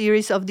through a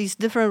series of these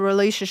different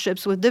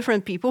relationships with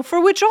different people, for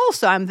which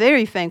also I'm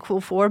very thankful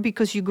for,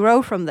 because you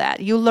grow from that.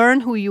 You learn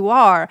who you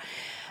are.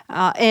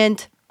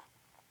 And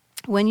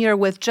when you're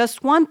with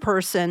just one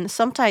person,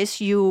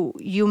 sometimes you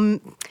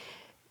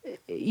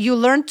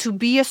learn to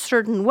be a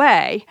certain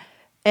way,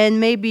 and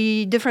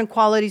maybe different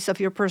qualities of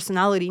your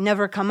personality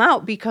never come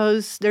out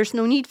because there's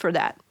no need for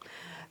that.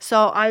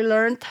 So I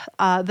learned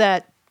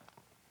that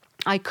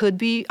I could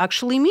be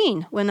actually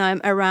mean when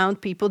I'm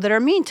around people that are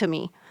mean to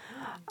me.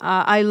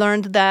 I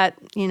learned that,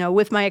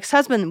 with my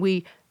ex-husband,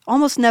 we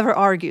almost never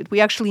argued. We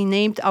actually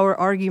named our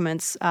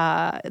arguments.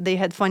 They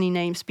had funny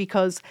names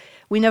because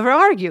we never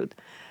argued.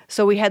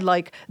 So we had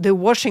like the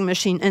washing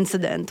machine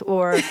incident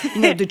or,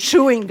 the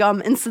chewing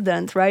gum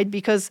incident, right?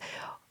 Because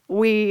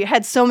we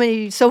had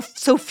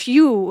so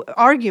few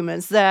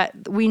arguments that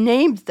we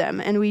named them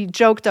and we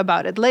joked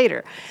about it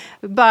later.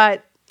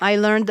 But I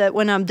learned that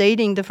when I'm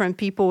dating different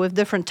people with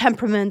different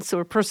temperaments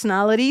or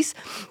personalities,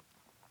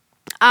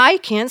 I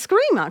can't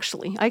scream,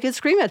 actually. I can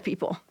scream at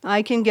people.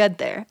 I can get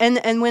there.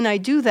 And when I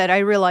do that, I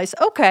realize,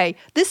 okay,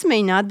 this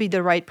may not be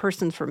the right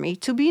person for me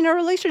to be in a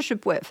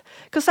relationship with,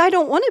 because I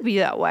don't want to be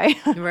that way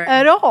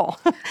at all.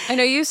 I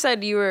know you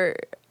said you were...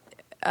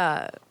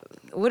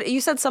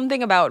 you said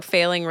something about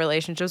failing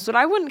relationships, but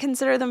I wouldn't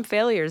consider them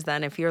failures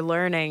then if you're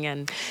learning.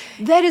 And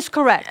that is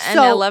correct. And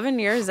 11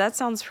 years, that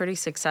sounds pretty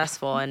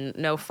successful, and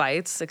no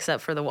fights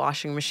except for the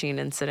washing machine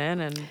incident,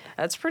 and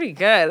that's pretty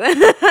good.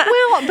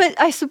 Well, but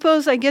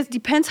I guess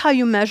depends how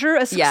you measure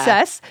a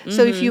success. Yeah.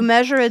 So if you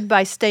measure it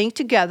by staying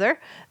together,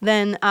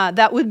 then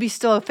that would be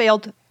still a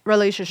failed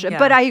relationship. Yeah.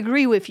 But I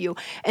agree with you.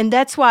 And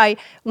that's why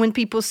when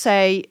people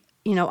say,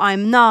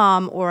 I'm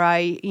numb, or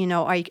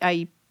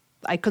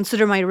I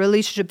consider my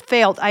relationship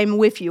failed, I'm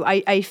with you.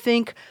 I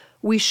think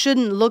we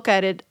shouldn't look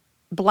at it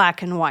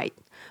black and white.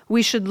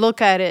 We should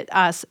look at it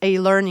as a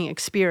learning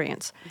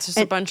experience. It's just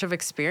a bunch of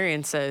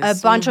experiences. A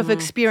bunch of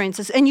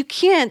experiences. And you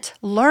can't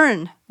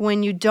learn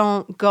when you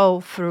don't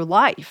go through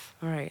life.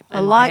 Right.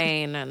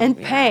 Pain.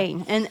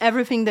 Pain and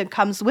everything that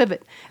comes with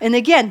it. And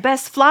again,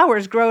 best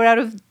flowers grow out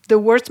of the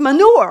worst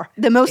manure,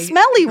 the most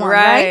smelly one,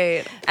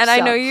 right? And I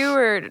know you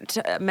were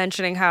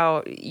mentioning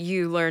how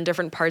you learn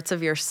different parts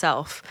of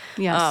yourself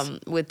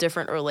with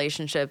different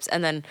relationships.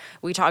 And then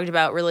we talked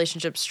about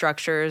relationship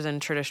structures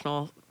and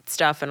traditional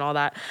stuff and all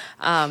that.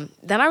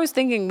 Then I was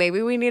thinking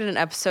maybe we need an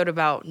episode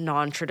about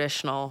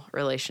non-traditional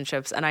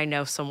relationships, and I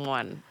know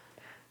someone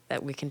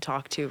that we can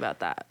talk to about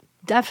that.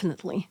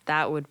 Definitely.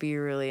 That would be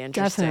really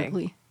interesting.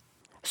 Definitely.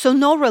 So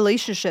no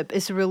relationship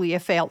is really a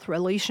failed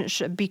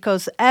relationship,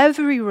 because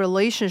every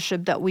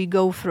relationship that we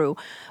go through,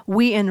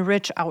 we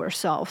enrich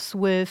ourselves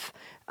with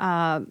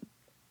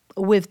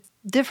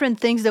different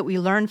things that we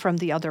learn from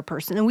the other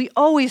person. And we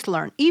always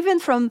learn, even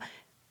from,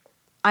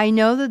 I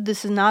know that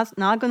this is not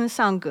going to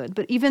sound good,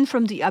 but even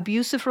from the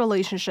abusive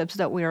relationships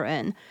that we're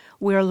in,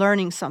 we're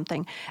learning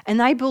something. And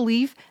I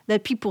believe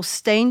that people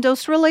stay in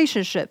those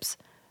relationships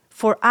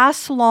for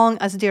as long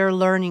as they're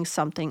learning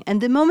something. And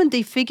the moment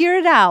they figure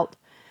it out,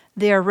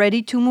 they are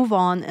ready to move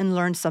on and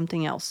learn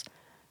something else.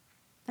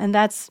 And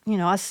that's,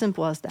 as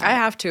simple as that. I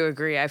have to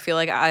agree. I feel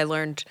like I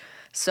learned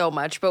so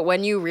much, but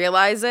when you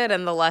realize it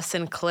and the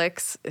lesson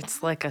clicks,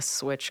 it's like a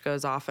switch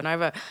goes off. And I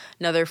have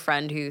another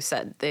friend who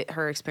said that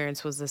her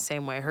experience was the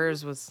same way.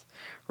 Hers was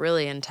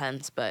really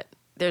intense, but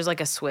there's like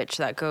a switch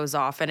that goes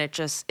off, and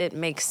it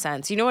makes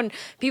sense. When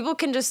people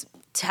can just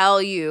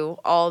tell you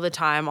all the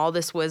time, all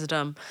this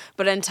wisdom,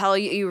 but until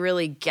you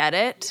really get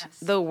it,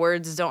 the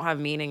words don't have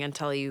meaning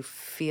until you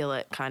feel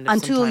it until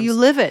sometimes. You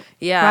live it.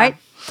 Yeah. Right?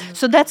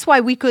 So that's why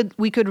we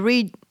could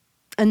read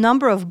a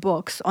number of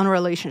books on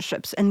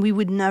relationships, and we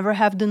would never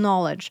have the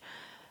knowledge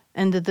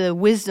and the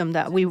wisdom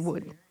that we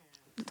would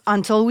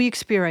until we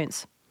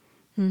experience.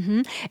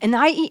 Mm-hmm. And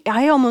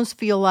I almost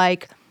feel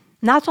like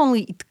not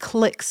only it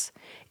clicks,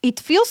 it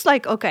feels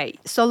like, okay,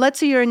 so let's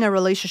say you're in a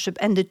relationship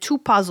and the two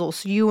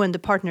puzzles, you and the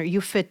partner,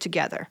 you fit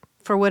together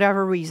for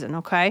whatever reason,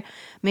 okay?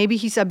 Maybe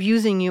he's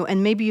abusing you,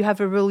 and maybe you have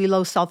a really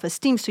low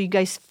self-esteem, so you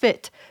guys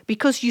fit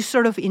because you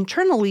sort of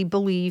internally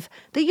believe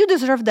that you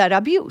deserve that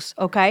abuse,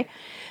 okay?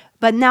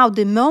 But now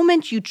the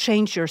moment you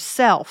change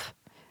yourself,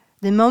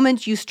 the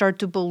moment you start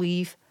to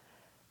believe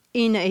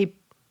in a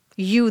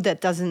you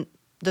that doesn't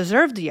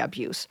deserve the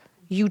abuse,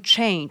 you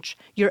change,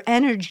 your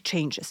energy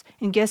changes.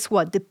 And guess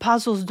what? The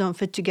puzzles don't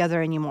fit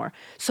together anymore.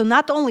 So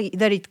not only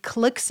that it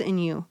clicks in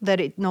you, that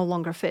it no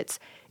longer fits,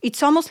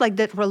 it's almost like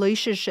that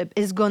relationship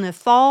is going to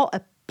fall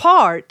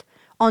apart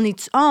on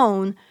its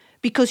own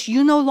because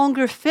you no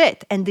longer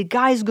fit. And the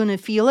guy's going to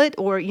feel it,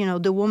 or,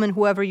 the woman,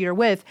 whoever you're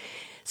with.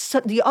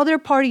 the other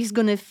party is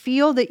going to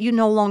feel that you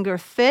no longer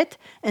fit,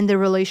 and the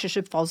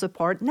relationship falls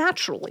apart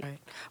naturally. Right.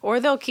 Or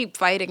they'll keep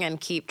fighting and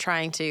keep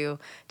trying to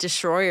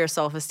destroy your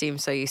self-esteem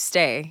so you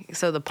stay,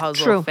 so the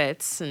puzzle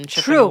fits and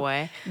chipping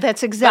away.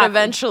 That's exactly. But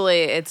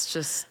eventually it's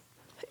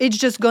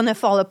just going to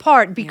fall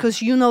apart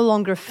because you no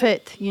longer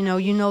fit. You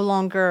no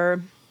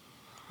longer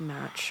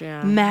match,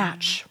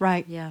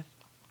 right? Yeah.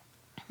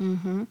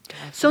 Mm-hmm.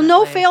 So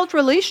no failed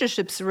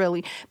relationships,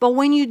 really. But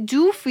when you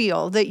do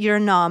feel that you're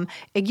numb,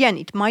 again,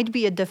 it might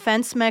be a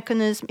defense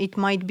mechanism. It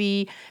might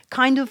be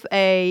kind of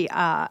a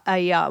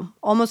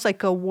almost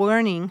like a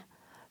warning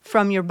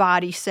from your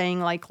body saying,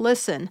 like,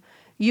 listen,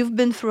 you've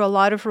been through a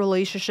lot of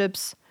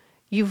relationships.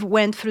 You've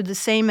went through the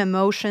same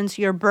emotions.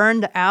 You're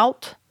burned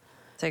out.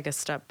 Take a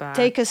step back.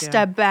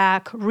 Step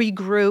back,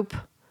 regroup.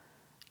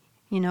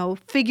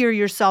 Figure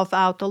yourself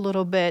out a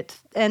little bit,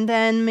 and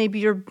then maybe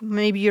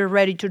you're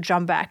ready to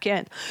jump back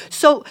in.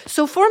 So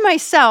for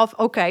myself,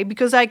 okay,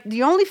 because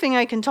the only thing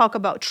I can talk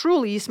about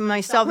truly is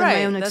myself and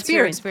my own experience. That's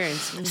your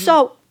experience.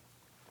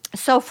 Mm-hmm.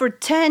 So for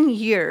 10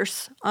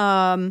 years,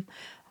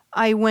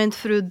 I went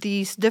through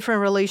these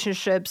different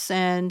relationships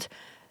and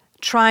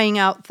trying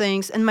out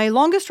things. And my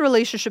longest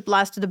relationship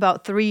lasted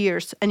about 3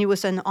 years, and it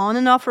was an on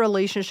and off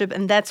relationship,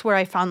 and that's where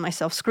I found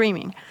myself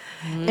screaming.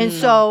 And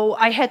so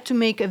I had to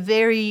make a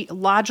very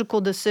logical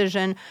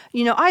decision.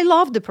 I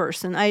love the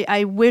person.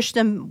 I wish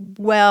them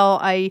well.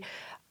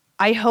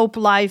 I hope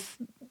life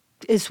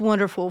is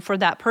wonderful for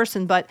that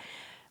person, but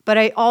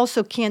I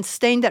also can't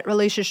stay in that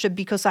relationship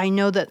because I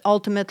know that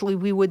ultimately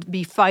we would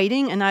be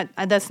fighting, and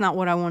that's not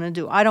what I want to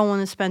do. I don't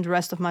want to spend the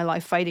rest of my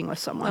life fighting with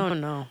someone. Oh,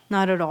 no.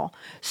 Not at all.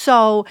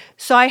 So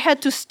I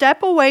had to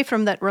step away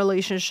from that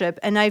relationship,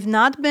 and I've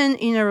not been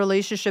in a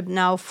relationship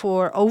now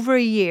for over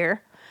a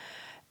year,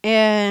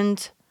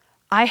 and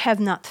I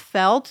have not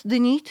felt the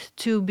need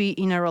to be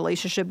in a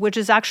relationship, which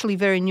is actually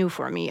very new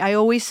for me. I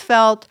always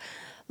felt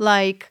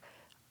like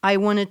I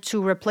wanted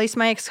to replace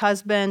my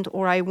ex-husband,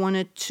 or I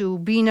wanted to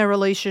be in a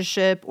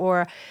relationship,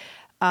 or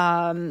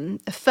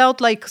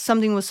felt like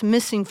something was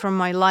missing from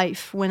my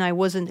life when I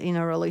wasn't in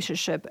a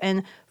relationship.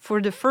 And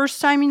for the first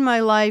time in my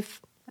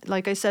life,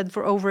 like I said,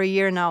 for over a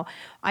year now,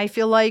 I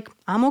feel like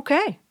I'm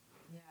okay.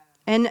 Yeah.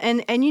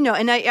 And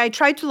I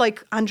try to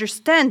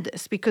understand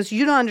this, because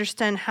you don't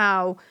understand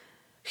how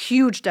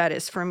huge that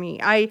is for me.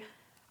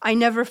 I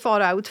never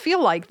thought I would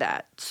feel like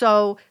that.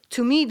 So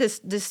to me,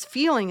 this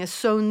feeling is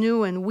so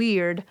new and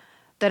weird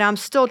that I'm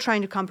still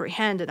trying to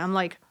comprehend it. I'm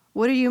like,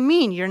 what do you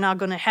mean you're not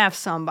going to have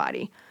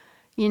somebody?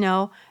 And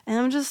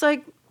I'm just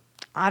like,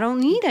 I don't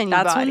need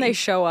anybody. That's when they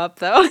show up,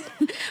 though.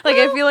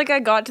 I feel like I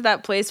got to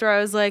that place where I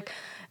was like,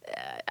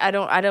 I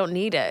don't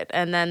need it.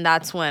 And then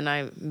that's when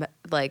I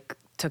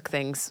took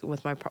things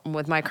with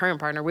my current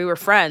partner. We were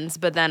friends,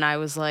 but then I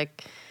was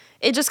like,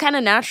 it just kind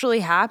of naturally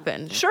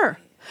happened. Sure.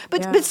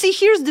 But see,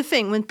 here's the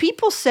thing. When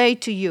people say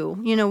to you,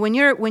 when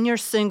you're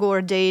single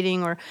or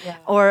dating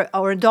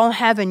or don't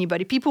have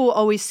anybody, people will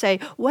always say,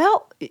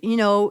 well,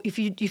 if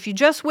you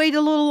just wait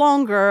a little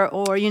longer,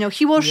 or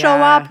he will show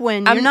up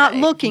when you're not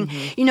looking,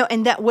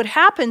 and that what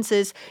happens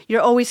is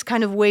you're always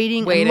kind of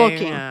waiting and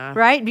looking,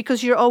 right?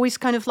 Because you're always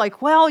kind of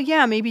like, well,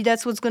 yeah, maybe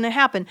that's what's going to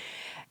happen.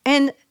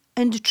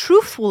 And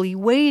truthfully,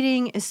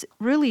 waiting is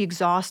really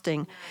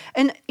exhausting.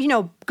 And,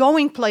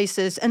 going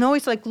places and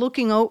always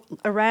looking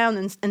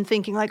around and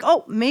thinking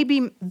oh,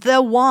 maybe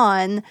the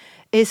one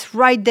is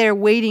right there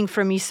waiting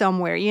for me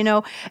somewhere,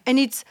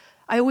 And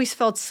I always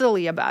felt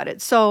silly about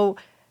it. So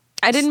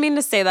I didn't mean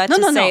to say that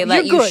say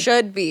that you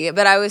should be,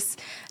 but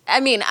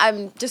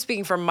I'm just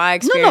speaking from my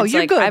experience. No,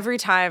 you're good. Every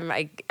time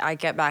I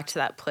get back to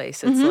that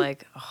place, it's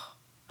oh.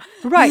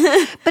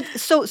 Right. But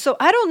so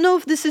I don't know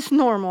if this is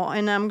normal,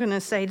 and I'm going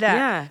to say that.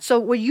 Yeah. So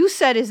what you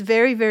said is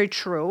very, very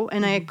true,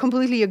 and I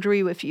completely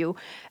agree with you.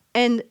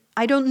 And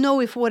I don't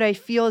know if what I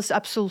feel is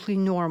absolutely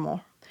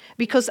normal,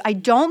 because I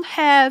don't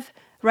have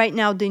right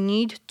now the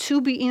need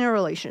to be in a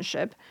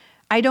relationship.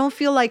 I don't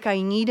feel like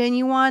I need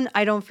anyone.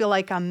 I don't feel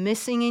like I'm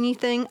missing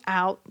anything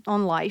out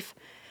on life.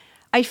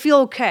 I feel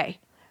okay.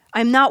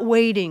 I'm not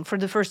waiting for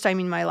the first time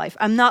in my life.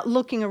 I'm not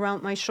looking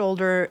around my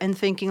shoulder and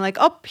thinking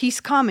oh, he's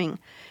coming.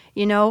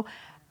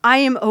 I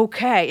am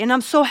okay. And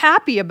I'm so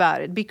happy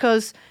about it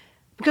because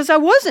I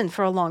wasn't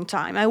for a long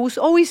time. I was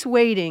always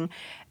waiting.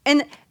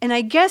 And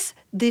I guess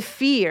the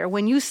fear,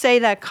 when you say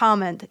that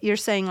comment, you're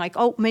saying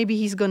oh, maybe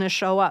he's going to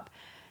show up.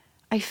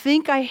 I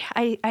think I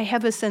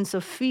have a sense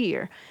of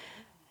fear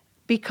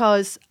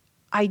because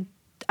I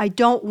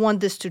don't want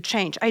this to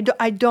change.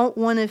 I don't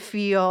want to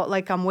feel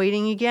like I'm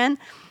waiting again.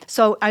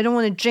 So I don't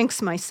want to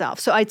jinx myself.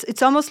 So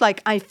it's almost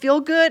like I feel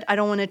good. I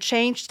don't want to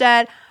change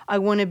that. I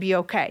want to be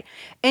okay.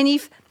 And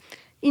if,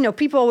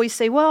 people always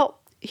say, well,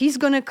 he's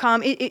going to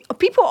come.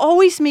 People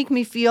always make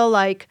me feel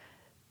like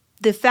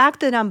the fact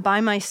that I'm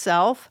by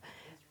myself,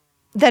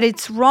 that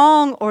it's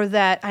wrong or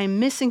that I'm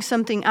missing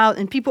something out.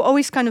 And people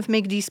always kind of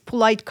make these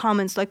polite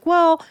comments like,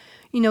 well,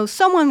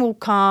 someone will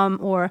come,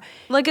 or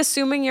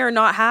assuming you're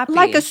not happy.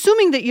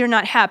 Assuming that you're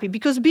not happy,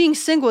 because being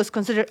single is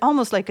considered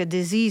almost like a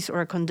disease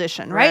or a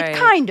condition, right?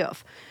 Kind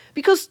of.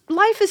 because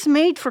life is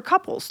made for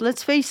couples,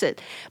 let's face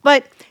it.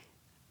 But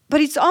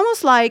it's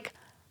almost like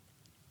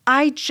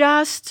I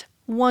just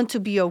want to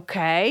be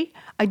okay.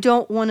 I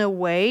don't want to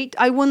wait.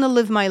 I want to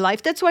live my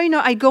life. That's why,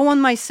 I go on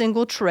my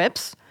single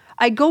trips.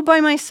 I go by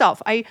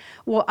myself. I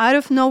will out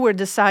of nowhere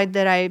decide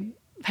that I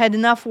had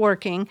enough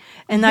working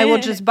and I will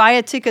just buy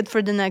a ticket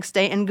for the next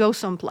day and go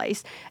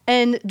someplace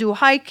and do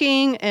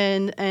hiking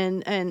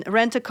and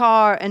rent a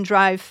car and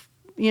drive.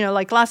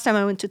 Like last time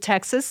I went to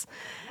Texas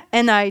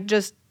and I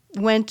just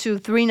went to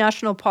 3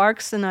 national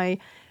parks and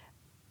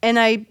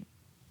I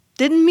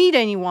didn't meet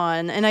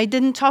anyone and I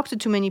didn't talk to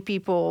too many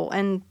people,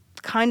 and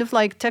kind of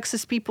like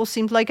Texas people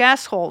seemed like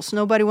assholes.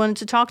 Nobody wanted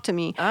to talk to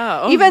me.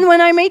 Oh. Even when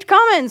I made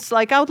comments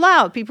like out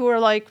loud, people were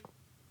like,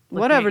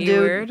 whatever, Looking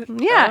at you dude.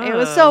 weird? Yeah, It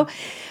was so,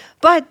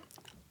 but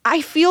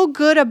I feel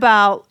good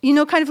about,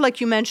 kind of like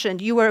you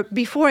mentioned,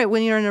 before it,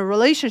 when you're in a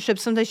relationship,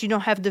 sometimes you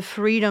don't have the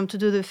freedom to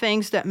do the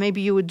things that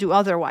maybe you would do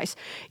otherwise.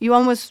 You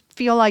almost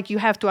feel like you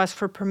have to ask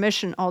for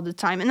permission all the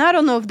time. And I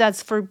don't know if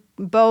that's for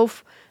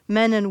both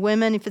men and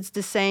women, if it's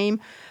the same,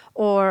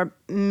 or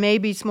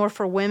maybe it's more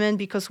for women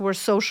because we're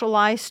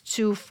socialized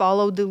to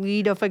follow the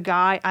lead of a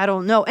guy. I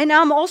don't know. And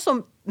I'm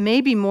also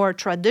maybe more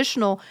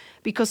traditional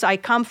because I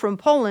come from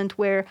Poland,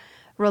 where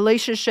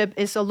relationship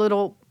is a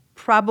little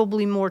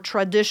probably more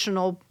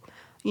traditional,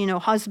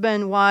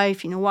 husband,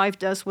 wife, wife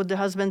does what the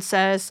husband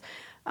says.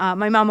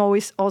 My mom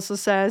always also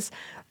says,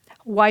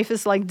 wife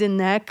is like the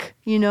neck,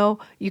 you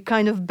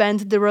kind of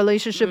bend the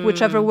relationship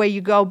whichever way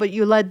you go, but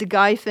you let the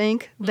guy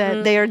think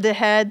that they are the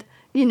head,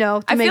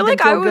 to I make feel them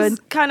like feel I was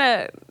good. kind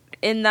of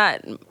in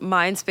that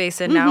mind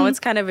space, and now it's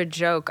kind of a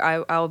joke.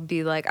 I'll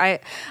be like, I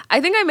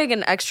think I make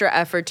an extra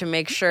effort to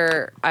make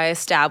sure I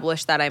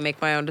establish that I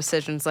make my own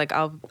decisions. Like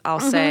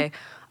I'll say,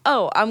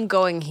 oh, I'm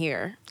going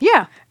here.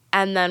 Yeah.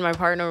 And then my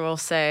partner will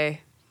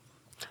say,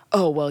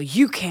 oh, well,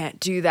 you can't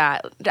do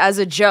that, as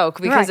a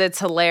joke because it's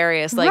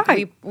hilarious. Like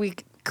we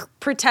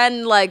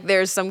pretend like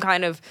there's some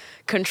kind of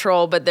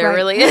control, but there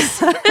really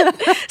isn't.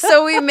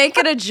 So we make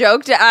it a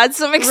joke to add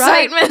some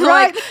excitement.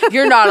 Like,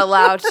 you're not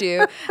allowed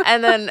to.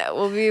 And then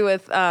we'll be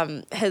with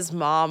his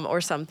mom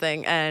or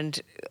something and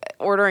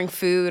ordering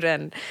food,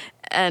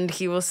 and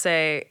he will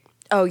say,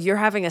 oh, you're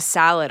having a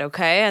salad,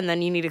 okay? And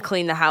then you need to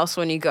clean the house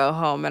when you go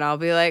home. And I'll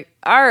be like,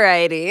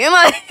 alrighty.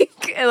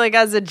 Like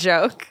as a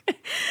joke.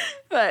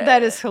 But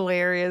that is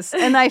hilarious.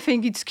 And I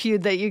think it's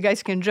cute that you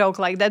guys can joke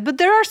like that. But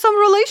there are some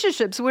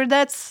relationships where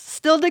that's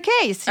still the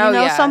case.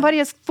 Somebody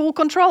has full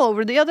control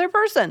over the other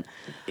person.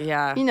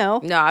 Yeah.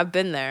 No, I've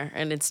been there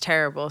and it's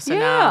terrible. So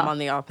now I'm on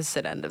the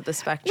opposite end of the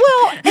spectrum.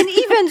 Well, and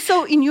even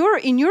so in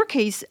your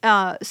case,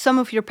 some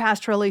of your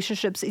past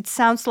relationships, it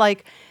sounds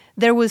like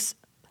there was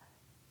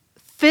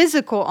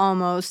physical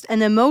almost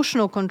and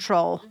emotional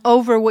control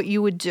over what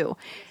you would do.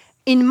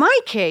 In my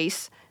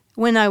case,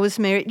 when I was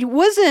married,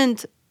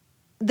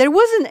 there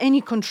wasn't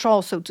any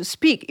control, so to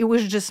speak. It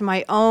was just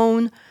my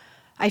own,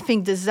 I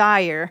think,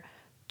 desire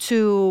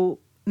to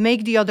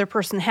make the other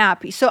person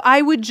happy. So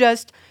I would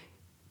just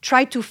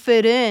try to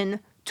fit in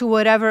to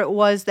whatever it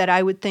was that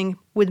I would think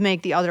would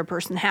make the other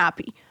person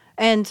happy.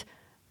 And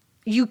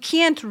you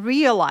can't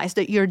realize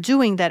that you're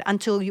doing that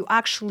until you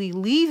actually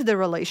leave the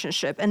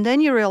relationship. And then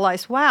you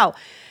realize, wow,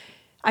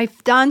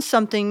 I've done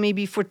something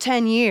maybe for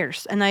 10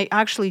 years and I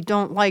actually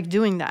don't like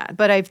doing that.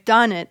 But I've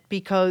done it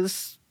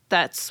because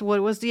that's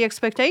what was the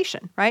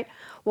expectation, right?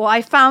 Well,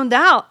 I found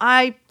out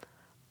I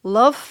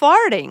love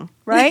farting,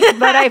 right?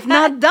 But I've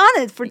not done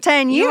it for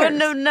 10 years. You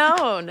wouldn't have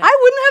known. I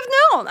wouldn't have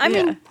known. I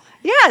mean,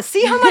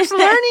 see how much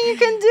learning you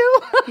can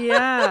do?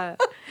 Yeah.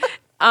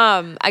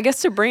 I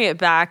guess to bring it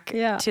back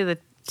to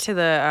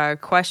the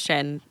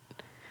question.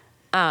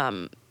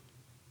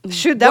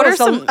 Shoot, that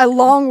was a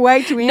long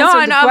way to answer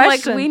the question. I'm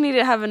like, we need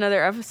to have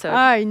another episode.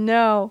 I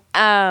know.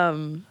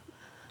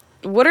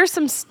 What are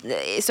some...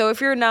 So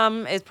if you're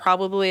numb, it's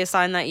probably a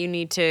sign that you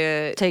need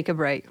to... Take a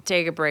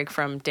break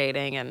from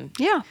dating and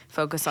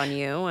focus on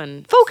you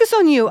and... Focus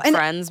on you.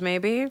 Friends,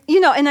 maybe.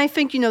 And I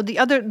think,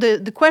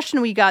 the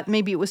question we got,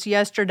 maybe it was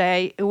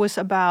yesterday, it was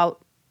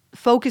about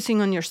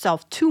focusing on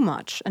yourself too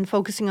much and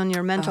focusing on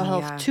your mental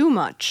health too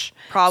much.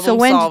 Problem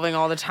solving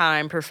all the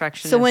time,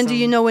 perfectionism. So when do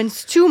you know when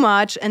it's too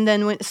much? And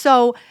then when...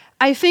 So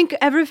I think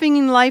everything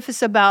in life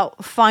is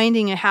about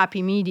finding a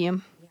happy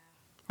medium,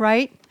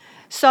 right?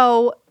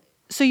 So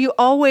you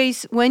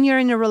always, when you're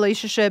in a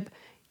relationship,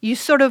 you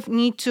sort of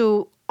need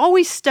to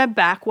always step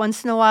back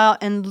once in a while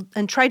and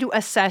try to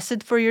assess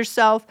it for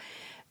yourself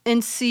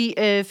and see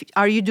if,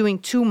 are you doing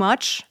too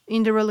much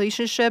in the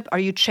relationship? Are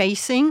you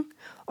chasing?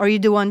 Are you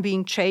the one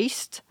being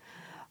chased?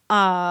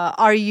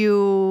 Are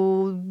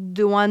you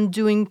the one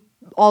doing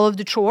all of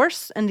the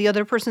chores and the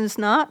other person is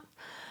not?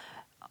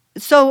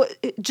 So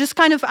just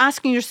kind of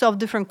asking yourself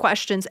different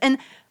questions. And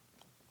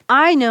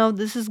I know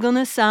this is going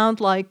to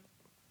sound like,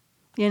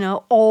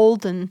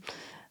 old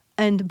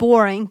and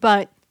boring,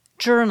 but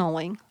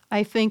journaling,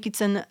 I think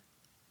it's an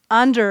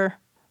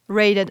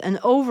underrated and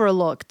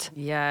overlooked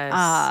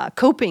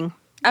coping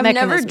I've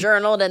mechanism. never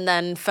journaled and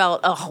then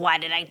felt, oh, why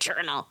did I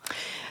journal?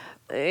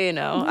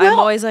 I'm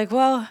always like,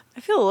 well, I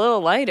feel a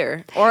little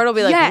lighter. Or it'll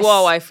be like, Yes.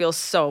 whoa, I feel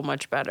so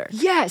much better.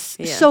 Yes.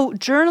 Yeah. So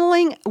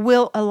journaling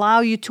will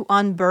allow you to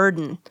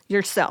unburden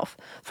yourself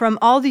from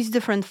all these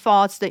different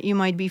thoughts that you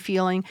might be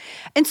feeling.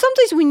 And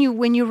sometimes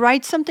when you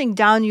write something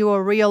down, you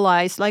will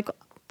realize like,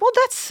 well,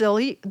 that's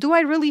silly. Do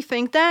I really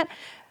think that?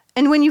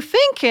 And when you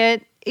think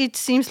it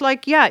seems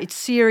like, yeah, it's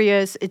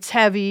serious, it's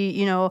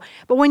heavy,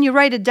 But when you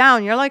write it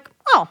down, you're like,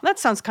 oh, that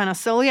sounds kind of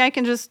silly. I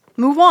can just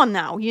move on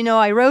now.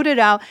 I wrote it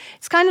out.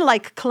 It's kind of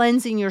like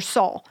cleansing your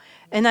soul.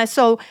 And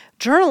so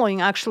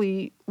journaling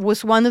actually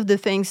was one of the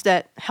things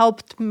that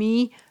helped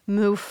me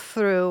move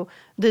through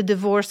the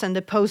divorce and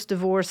the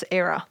post-divorce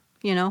era,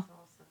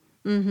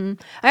 I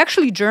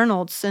actually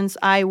journaled since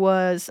I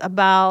was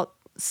about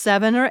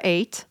 7 or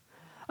 8.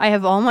 I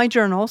have all my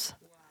journals.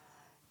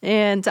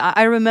 And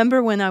I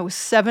remember when I was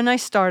 7, I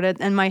started,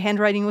 and my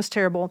handwriting was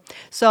terrible.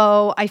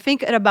 So I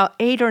think at about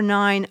 8 or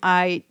 9,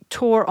 I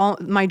tore all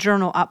my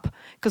journal up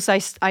because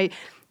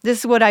this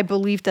is what I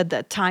believed at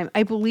that time.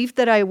 I believed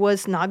that I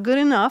was not good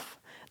enough,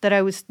 that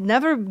I was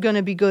never going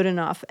to be good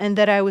enough, and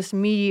that I was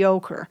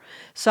mediocre.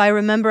 So I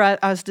remember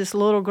as this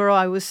little girl,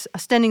 I was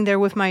standing there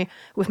with my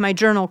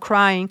journal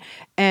crying,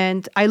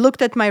 and I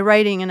looked at my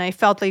writing and I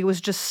felt like it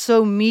was just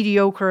so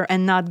mediocre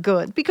and not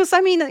good. Because I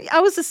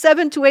was a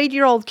 7 to 8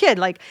 year old kid.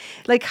 Like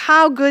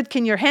how good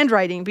can your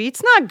handwriting be?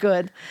 It's not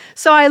good.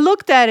 So I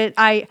looked at it,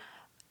 I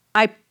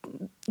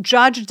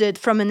judged it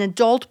from an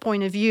adult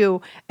point of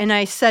view, and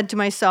I said to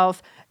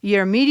myself,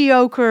 you're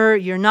mediocre,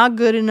 you're not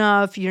good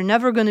enough, you're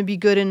never going to be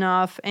good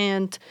enough,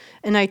 and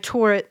I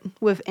tore it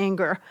with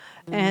anger.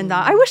 And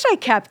I wish I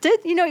kept it.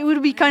 It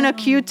would be kind of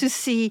cute to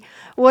see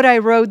what I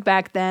wrote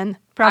back then.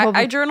 Probably.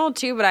 I journaled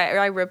too, but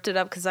I ripped it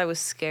up because I was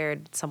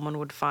scared someone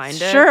would find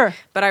it. Sure.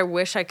 But I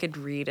wish I could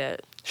read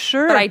it.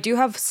 Sure. But I do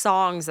have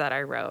songs that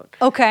I wrote.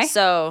 Okay.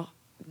 So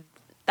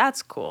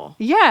that's cool.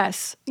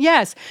 Yes.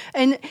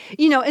 And,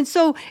 and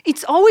so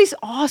it's always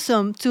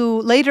awesome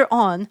to later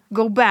on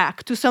go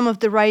back to some of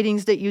the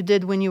writings that you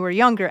did when you were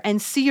younger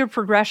and see your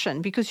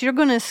progression, because you're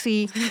going to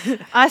see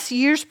as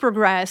years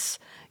progress,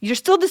 you're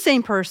still the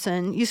same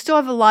person. You still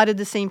have a lot of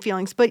the same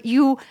feelings, but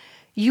you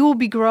will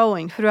be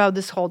growing throughout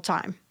this whole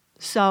time.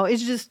 So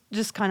it's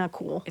just kind of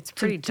cool. It's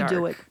pretty to dark,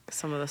 do it.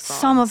 Some of the songs.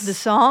 Some of the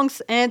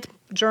songs and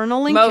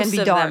journaling Most can be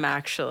of dark. them,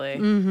 actually.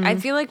 Mm-hmm. I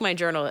feel like my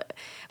journal...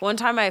 One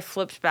time I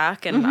flipped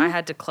back and I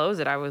had to close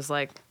it. I was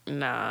like,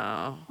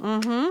 no.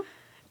 Mm-hmm.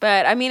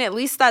 But, at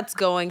least that's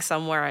going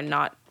somewhere and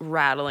not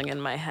rattling in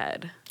my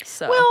head.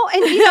 So. Well,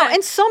 and,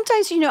 and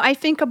sometimes, I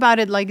think about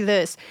it like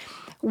this.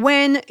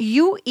 When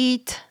you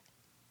eat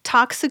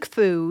toxic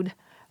food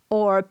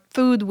or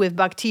food with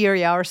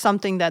bacteria or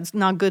something that's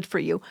not good for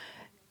you,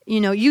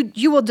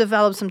 you will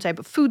develop some type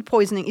of food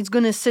poisoning. It's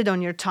going to sit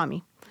on your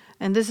tummy.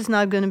 And this is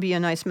not going to be a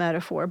nice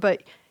metaphor.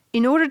 But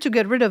in order to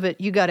get rid of it,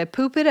 you got to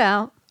poop it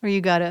out or you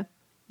got to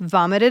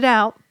vomit it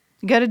out.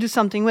 You got to do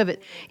something with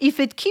it. If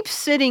it keeps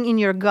sitting in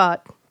your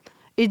gut,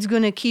 it's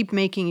going to keep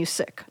making you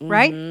sick,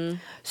 right? Mm-hmm.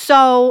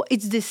 So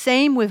it's the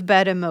same with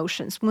bad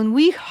emotions. When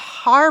we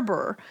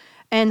harbor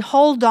and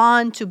hold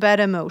on to bad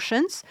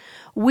emotions,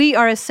 we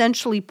are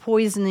essentially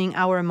poisoning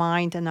our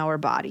mind and our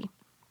body.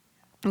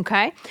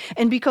 Okay?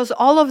 And because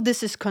all of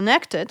this is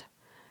connected,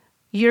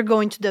 you're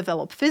going to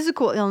develop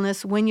physical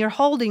illness when you're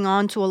holding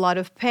on to a lot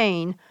of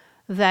pain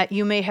that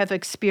you may have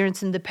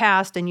experienced in the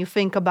past, and you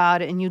think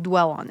about it and you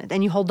dwell on it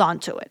and you hold on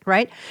to it,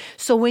 right?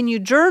 So when you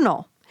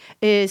journal,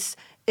 it's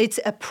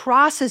a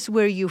process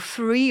where you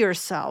free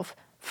yourself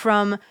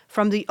from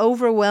the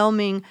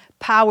overwhelming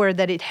power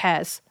that it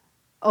has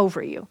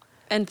over you.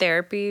 And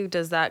therapy,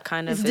 does that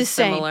kind of is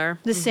similar?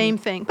 The same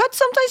thing. But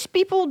sometimes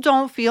people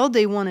don't feel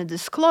they want to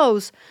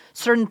disclose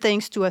certain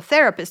things to a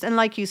therapist. And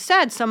like you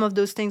said, some of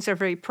those things are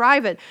very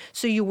private.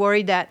 So you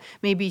worry that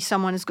maybe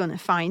someone is going to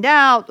find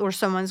out, or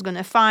someone's going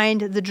to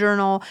find the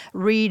journal,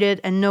 read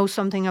it, and know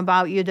something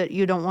about you that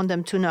you don't want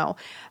them to know.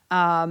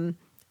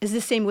 It's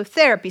the same with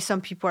therapy.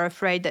 Some people are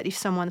afraid that if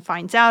someone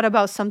finds out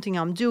about something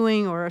I'm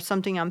doing or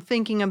something I'm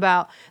thinking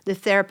about, the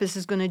therapist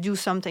is going to do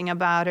something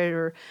about it,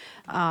 or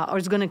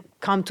it's going to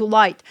come to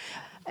light.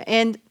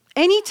 And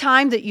any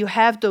time that you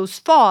have those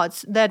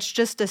thoughts, that's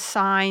just a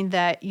sign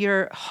that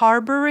you're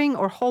harboring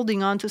or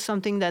holding on to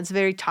something that's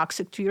very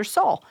toxic to your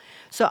soul.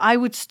 So I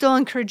would still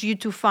encourage you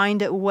to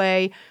find a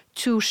way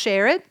to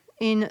share it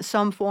in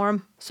some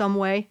form, some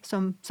way,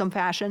 some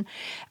fashion.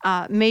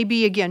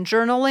 Maybe, again,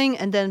 journaling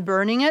and then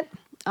burning it.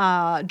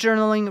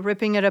 Journaling,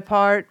 ripping it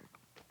apart,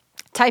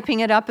 typing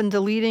it up and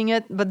deleting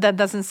it, but that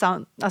doesn't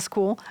sound as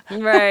cool.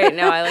 Right.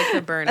 No, I like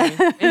the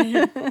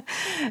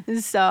burning.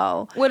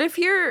 So, what if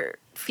you're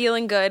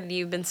feeling good,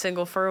 you've been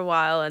single for a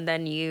while, and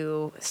then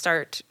you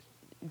start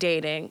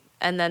dating,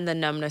 and then the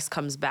numbness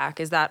comes back?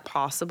 Is that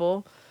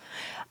possible?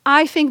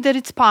 I think that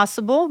it's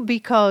possible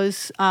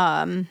because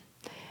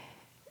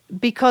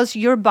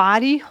your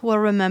body will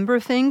remember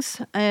things,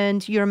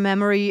 and your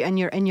memory and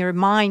your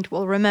mind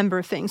will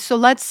remember things. So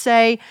let's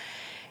say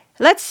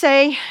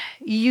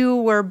you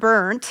were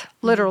burnt,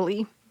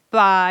 literally,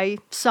 by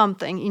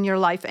something in your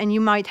life, and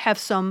you might have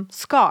some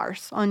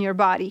scars on your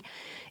body.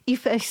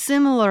 If a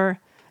similar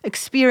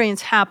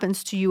experience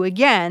happens to you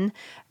again,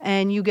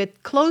 and you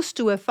get close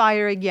to a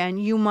fire again,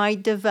 you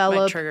might develop...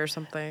 Might trigger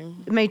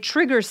something. May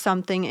trigger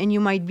something, and you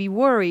might be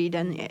worried.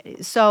 And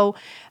so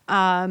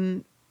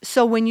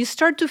when you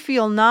start to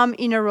feel numb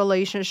in a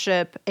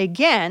relationship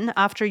again,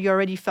 after you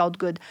already felt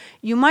good,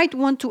 you might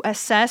want to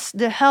assess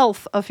the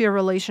health of your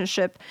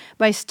relationship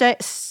by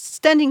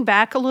standing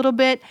back a little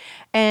bit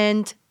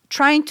and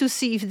trying to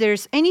see if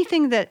there's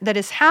anything that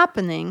is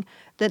happening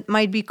that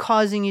might be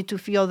causing you to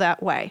feel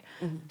that way.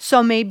 Mm-hmm.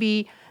 So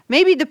maybe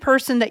the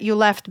person that you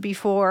left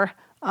before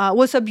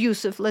was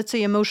abusive, let's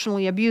say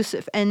emotionally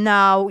abusive, and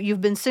now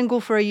you've been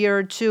single for a year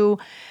or two,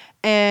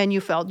 and you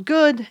felt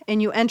good,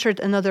 and you entered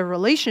another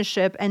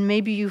relationship, and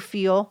maybe you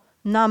feel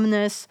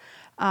numbness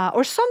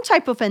or some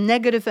type of a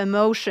negative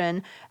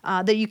emotion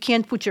that you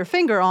can't put your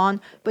finger on,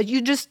 but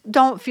you just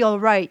don't feel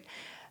right.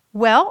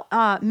 Well,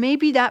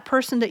 maybe that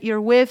person that you're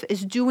with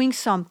is doing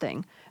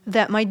something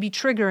that might be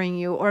triggering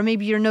you, or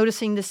maybe you're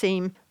noticing the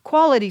same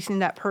qualities in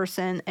that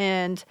person,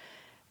 and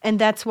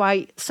that's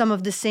why some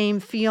of the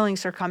same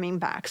feelings are coming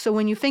back. So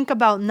when you think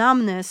about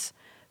numbness,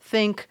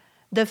 think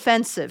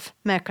defensive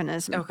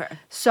mechanism. Okay.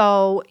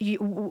 So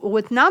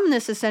what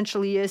numbness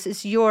essentially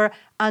is your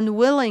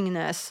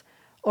unwillingness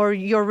or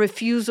your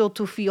refusal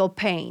to feel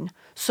pain.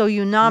 So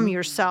you numb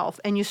yourself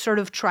and you sort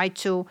of try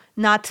to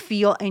not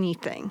feel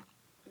anything.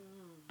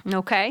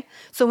 Okay?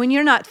 So when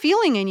you're not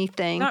feeling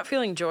anything... Not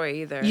feeling joy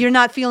either. You're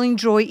not feeling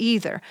joy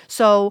either.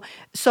 So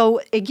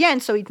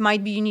it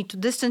might be you need to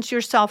distance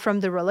yourself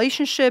from the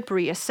relationship,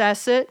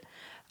 reassess it,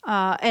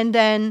 and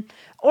then...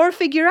 Or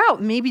figure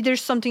out, maybe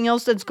there's something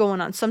else that's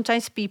going on.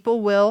 Sometimes people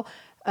will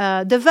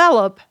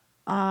develop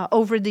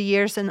over the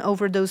years and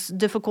over those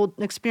difficult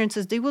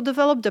experiences, they will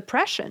develop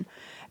depression.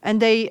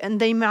 And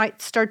they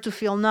might start to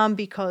feel numb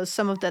because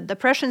some of that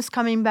depression is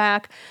coming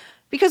back.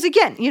 Because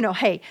again,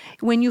 hey,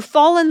 when you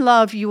fall in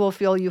love, you will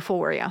feel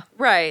euphoria.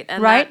 Right.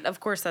 And right? Of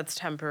course, that's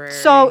temporary.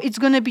 So it's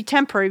going to be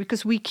temporary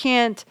because we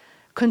can't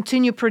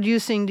continue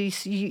producing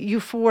these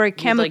euphoric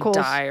chemicals.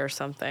 Like die or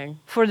something.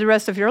 For the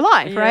rest of your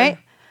life, right?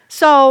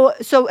 So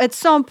at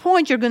some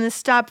point, you're going to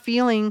stop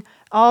feeling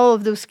all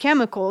of those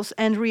chemicals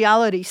and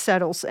reality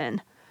settles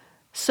in.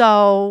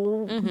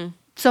 So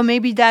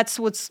maybe that's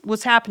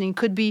what's happening.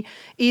 Could be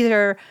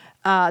either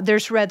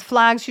there's red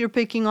flags you're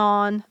picking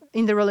on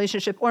in the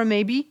relationship, or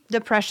maybe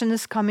depression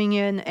is coming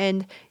in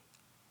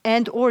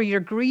and or you're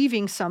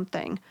grieving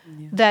something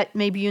that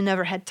maybe you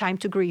never had time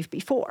to grieve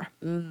before.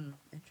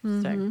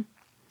 Interesting.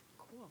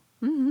 Cool.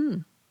 Mm-hmm.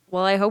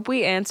 Well, I hope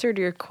we answered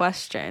your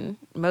question.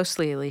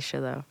 Mostly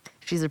Alicia, though.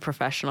 She's a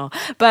professional.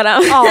 But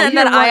and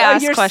then I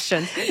ask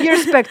questions. You're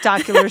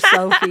spectacular,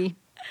 Sophie.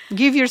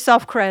 Give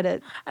yourself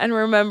credit. And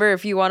remember,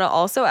 if you want to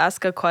also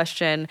ask a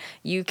question,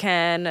 you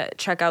can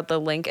check out the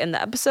link in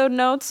the episode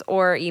notes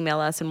or email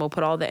us, and we'll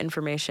put all the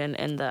information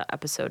in the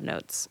episode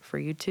notes for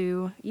you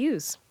to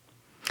use.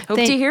 Hope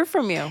to hear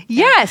from you.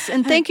 Yes,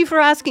 and thank you for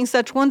asking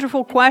such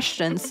wonderful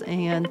questions.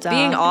 And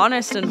being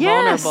honest and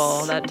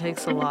vulnerable, that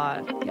takes a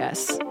lot.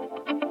 Yes.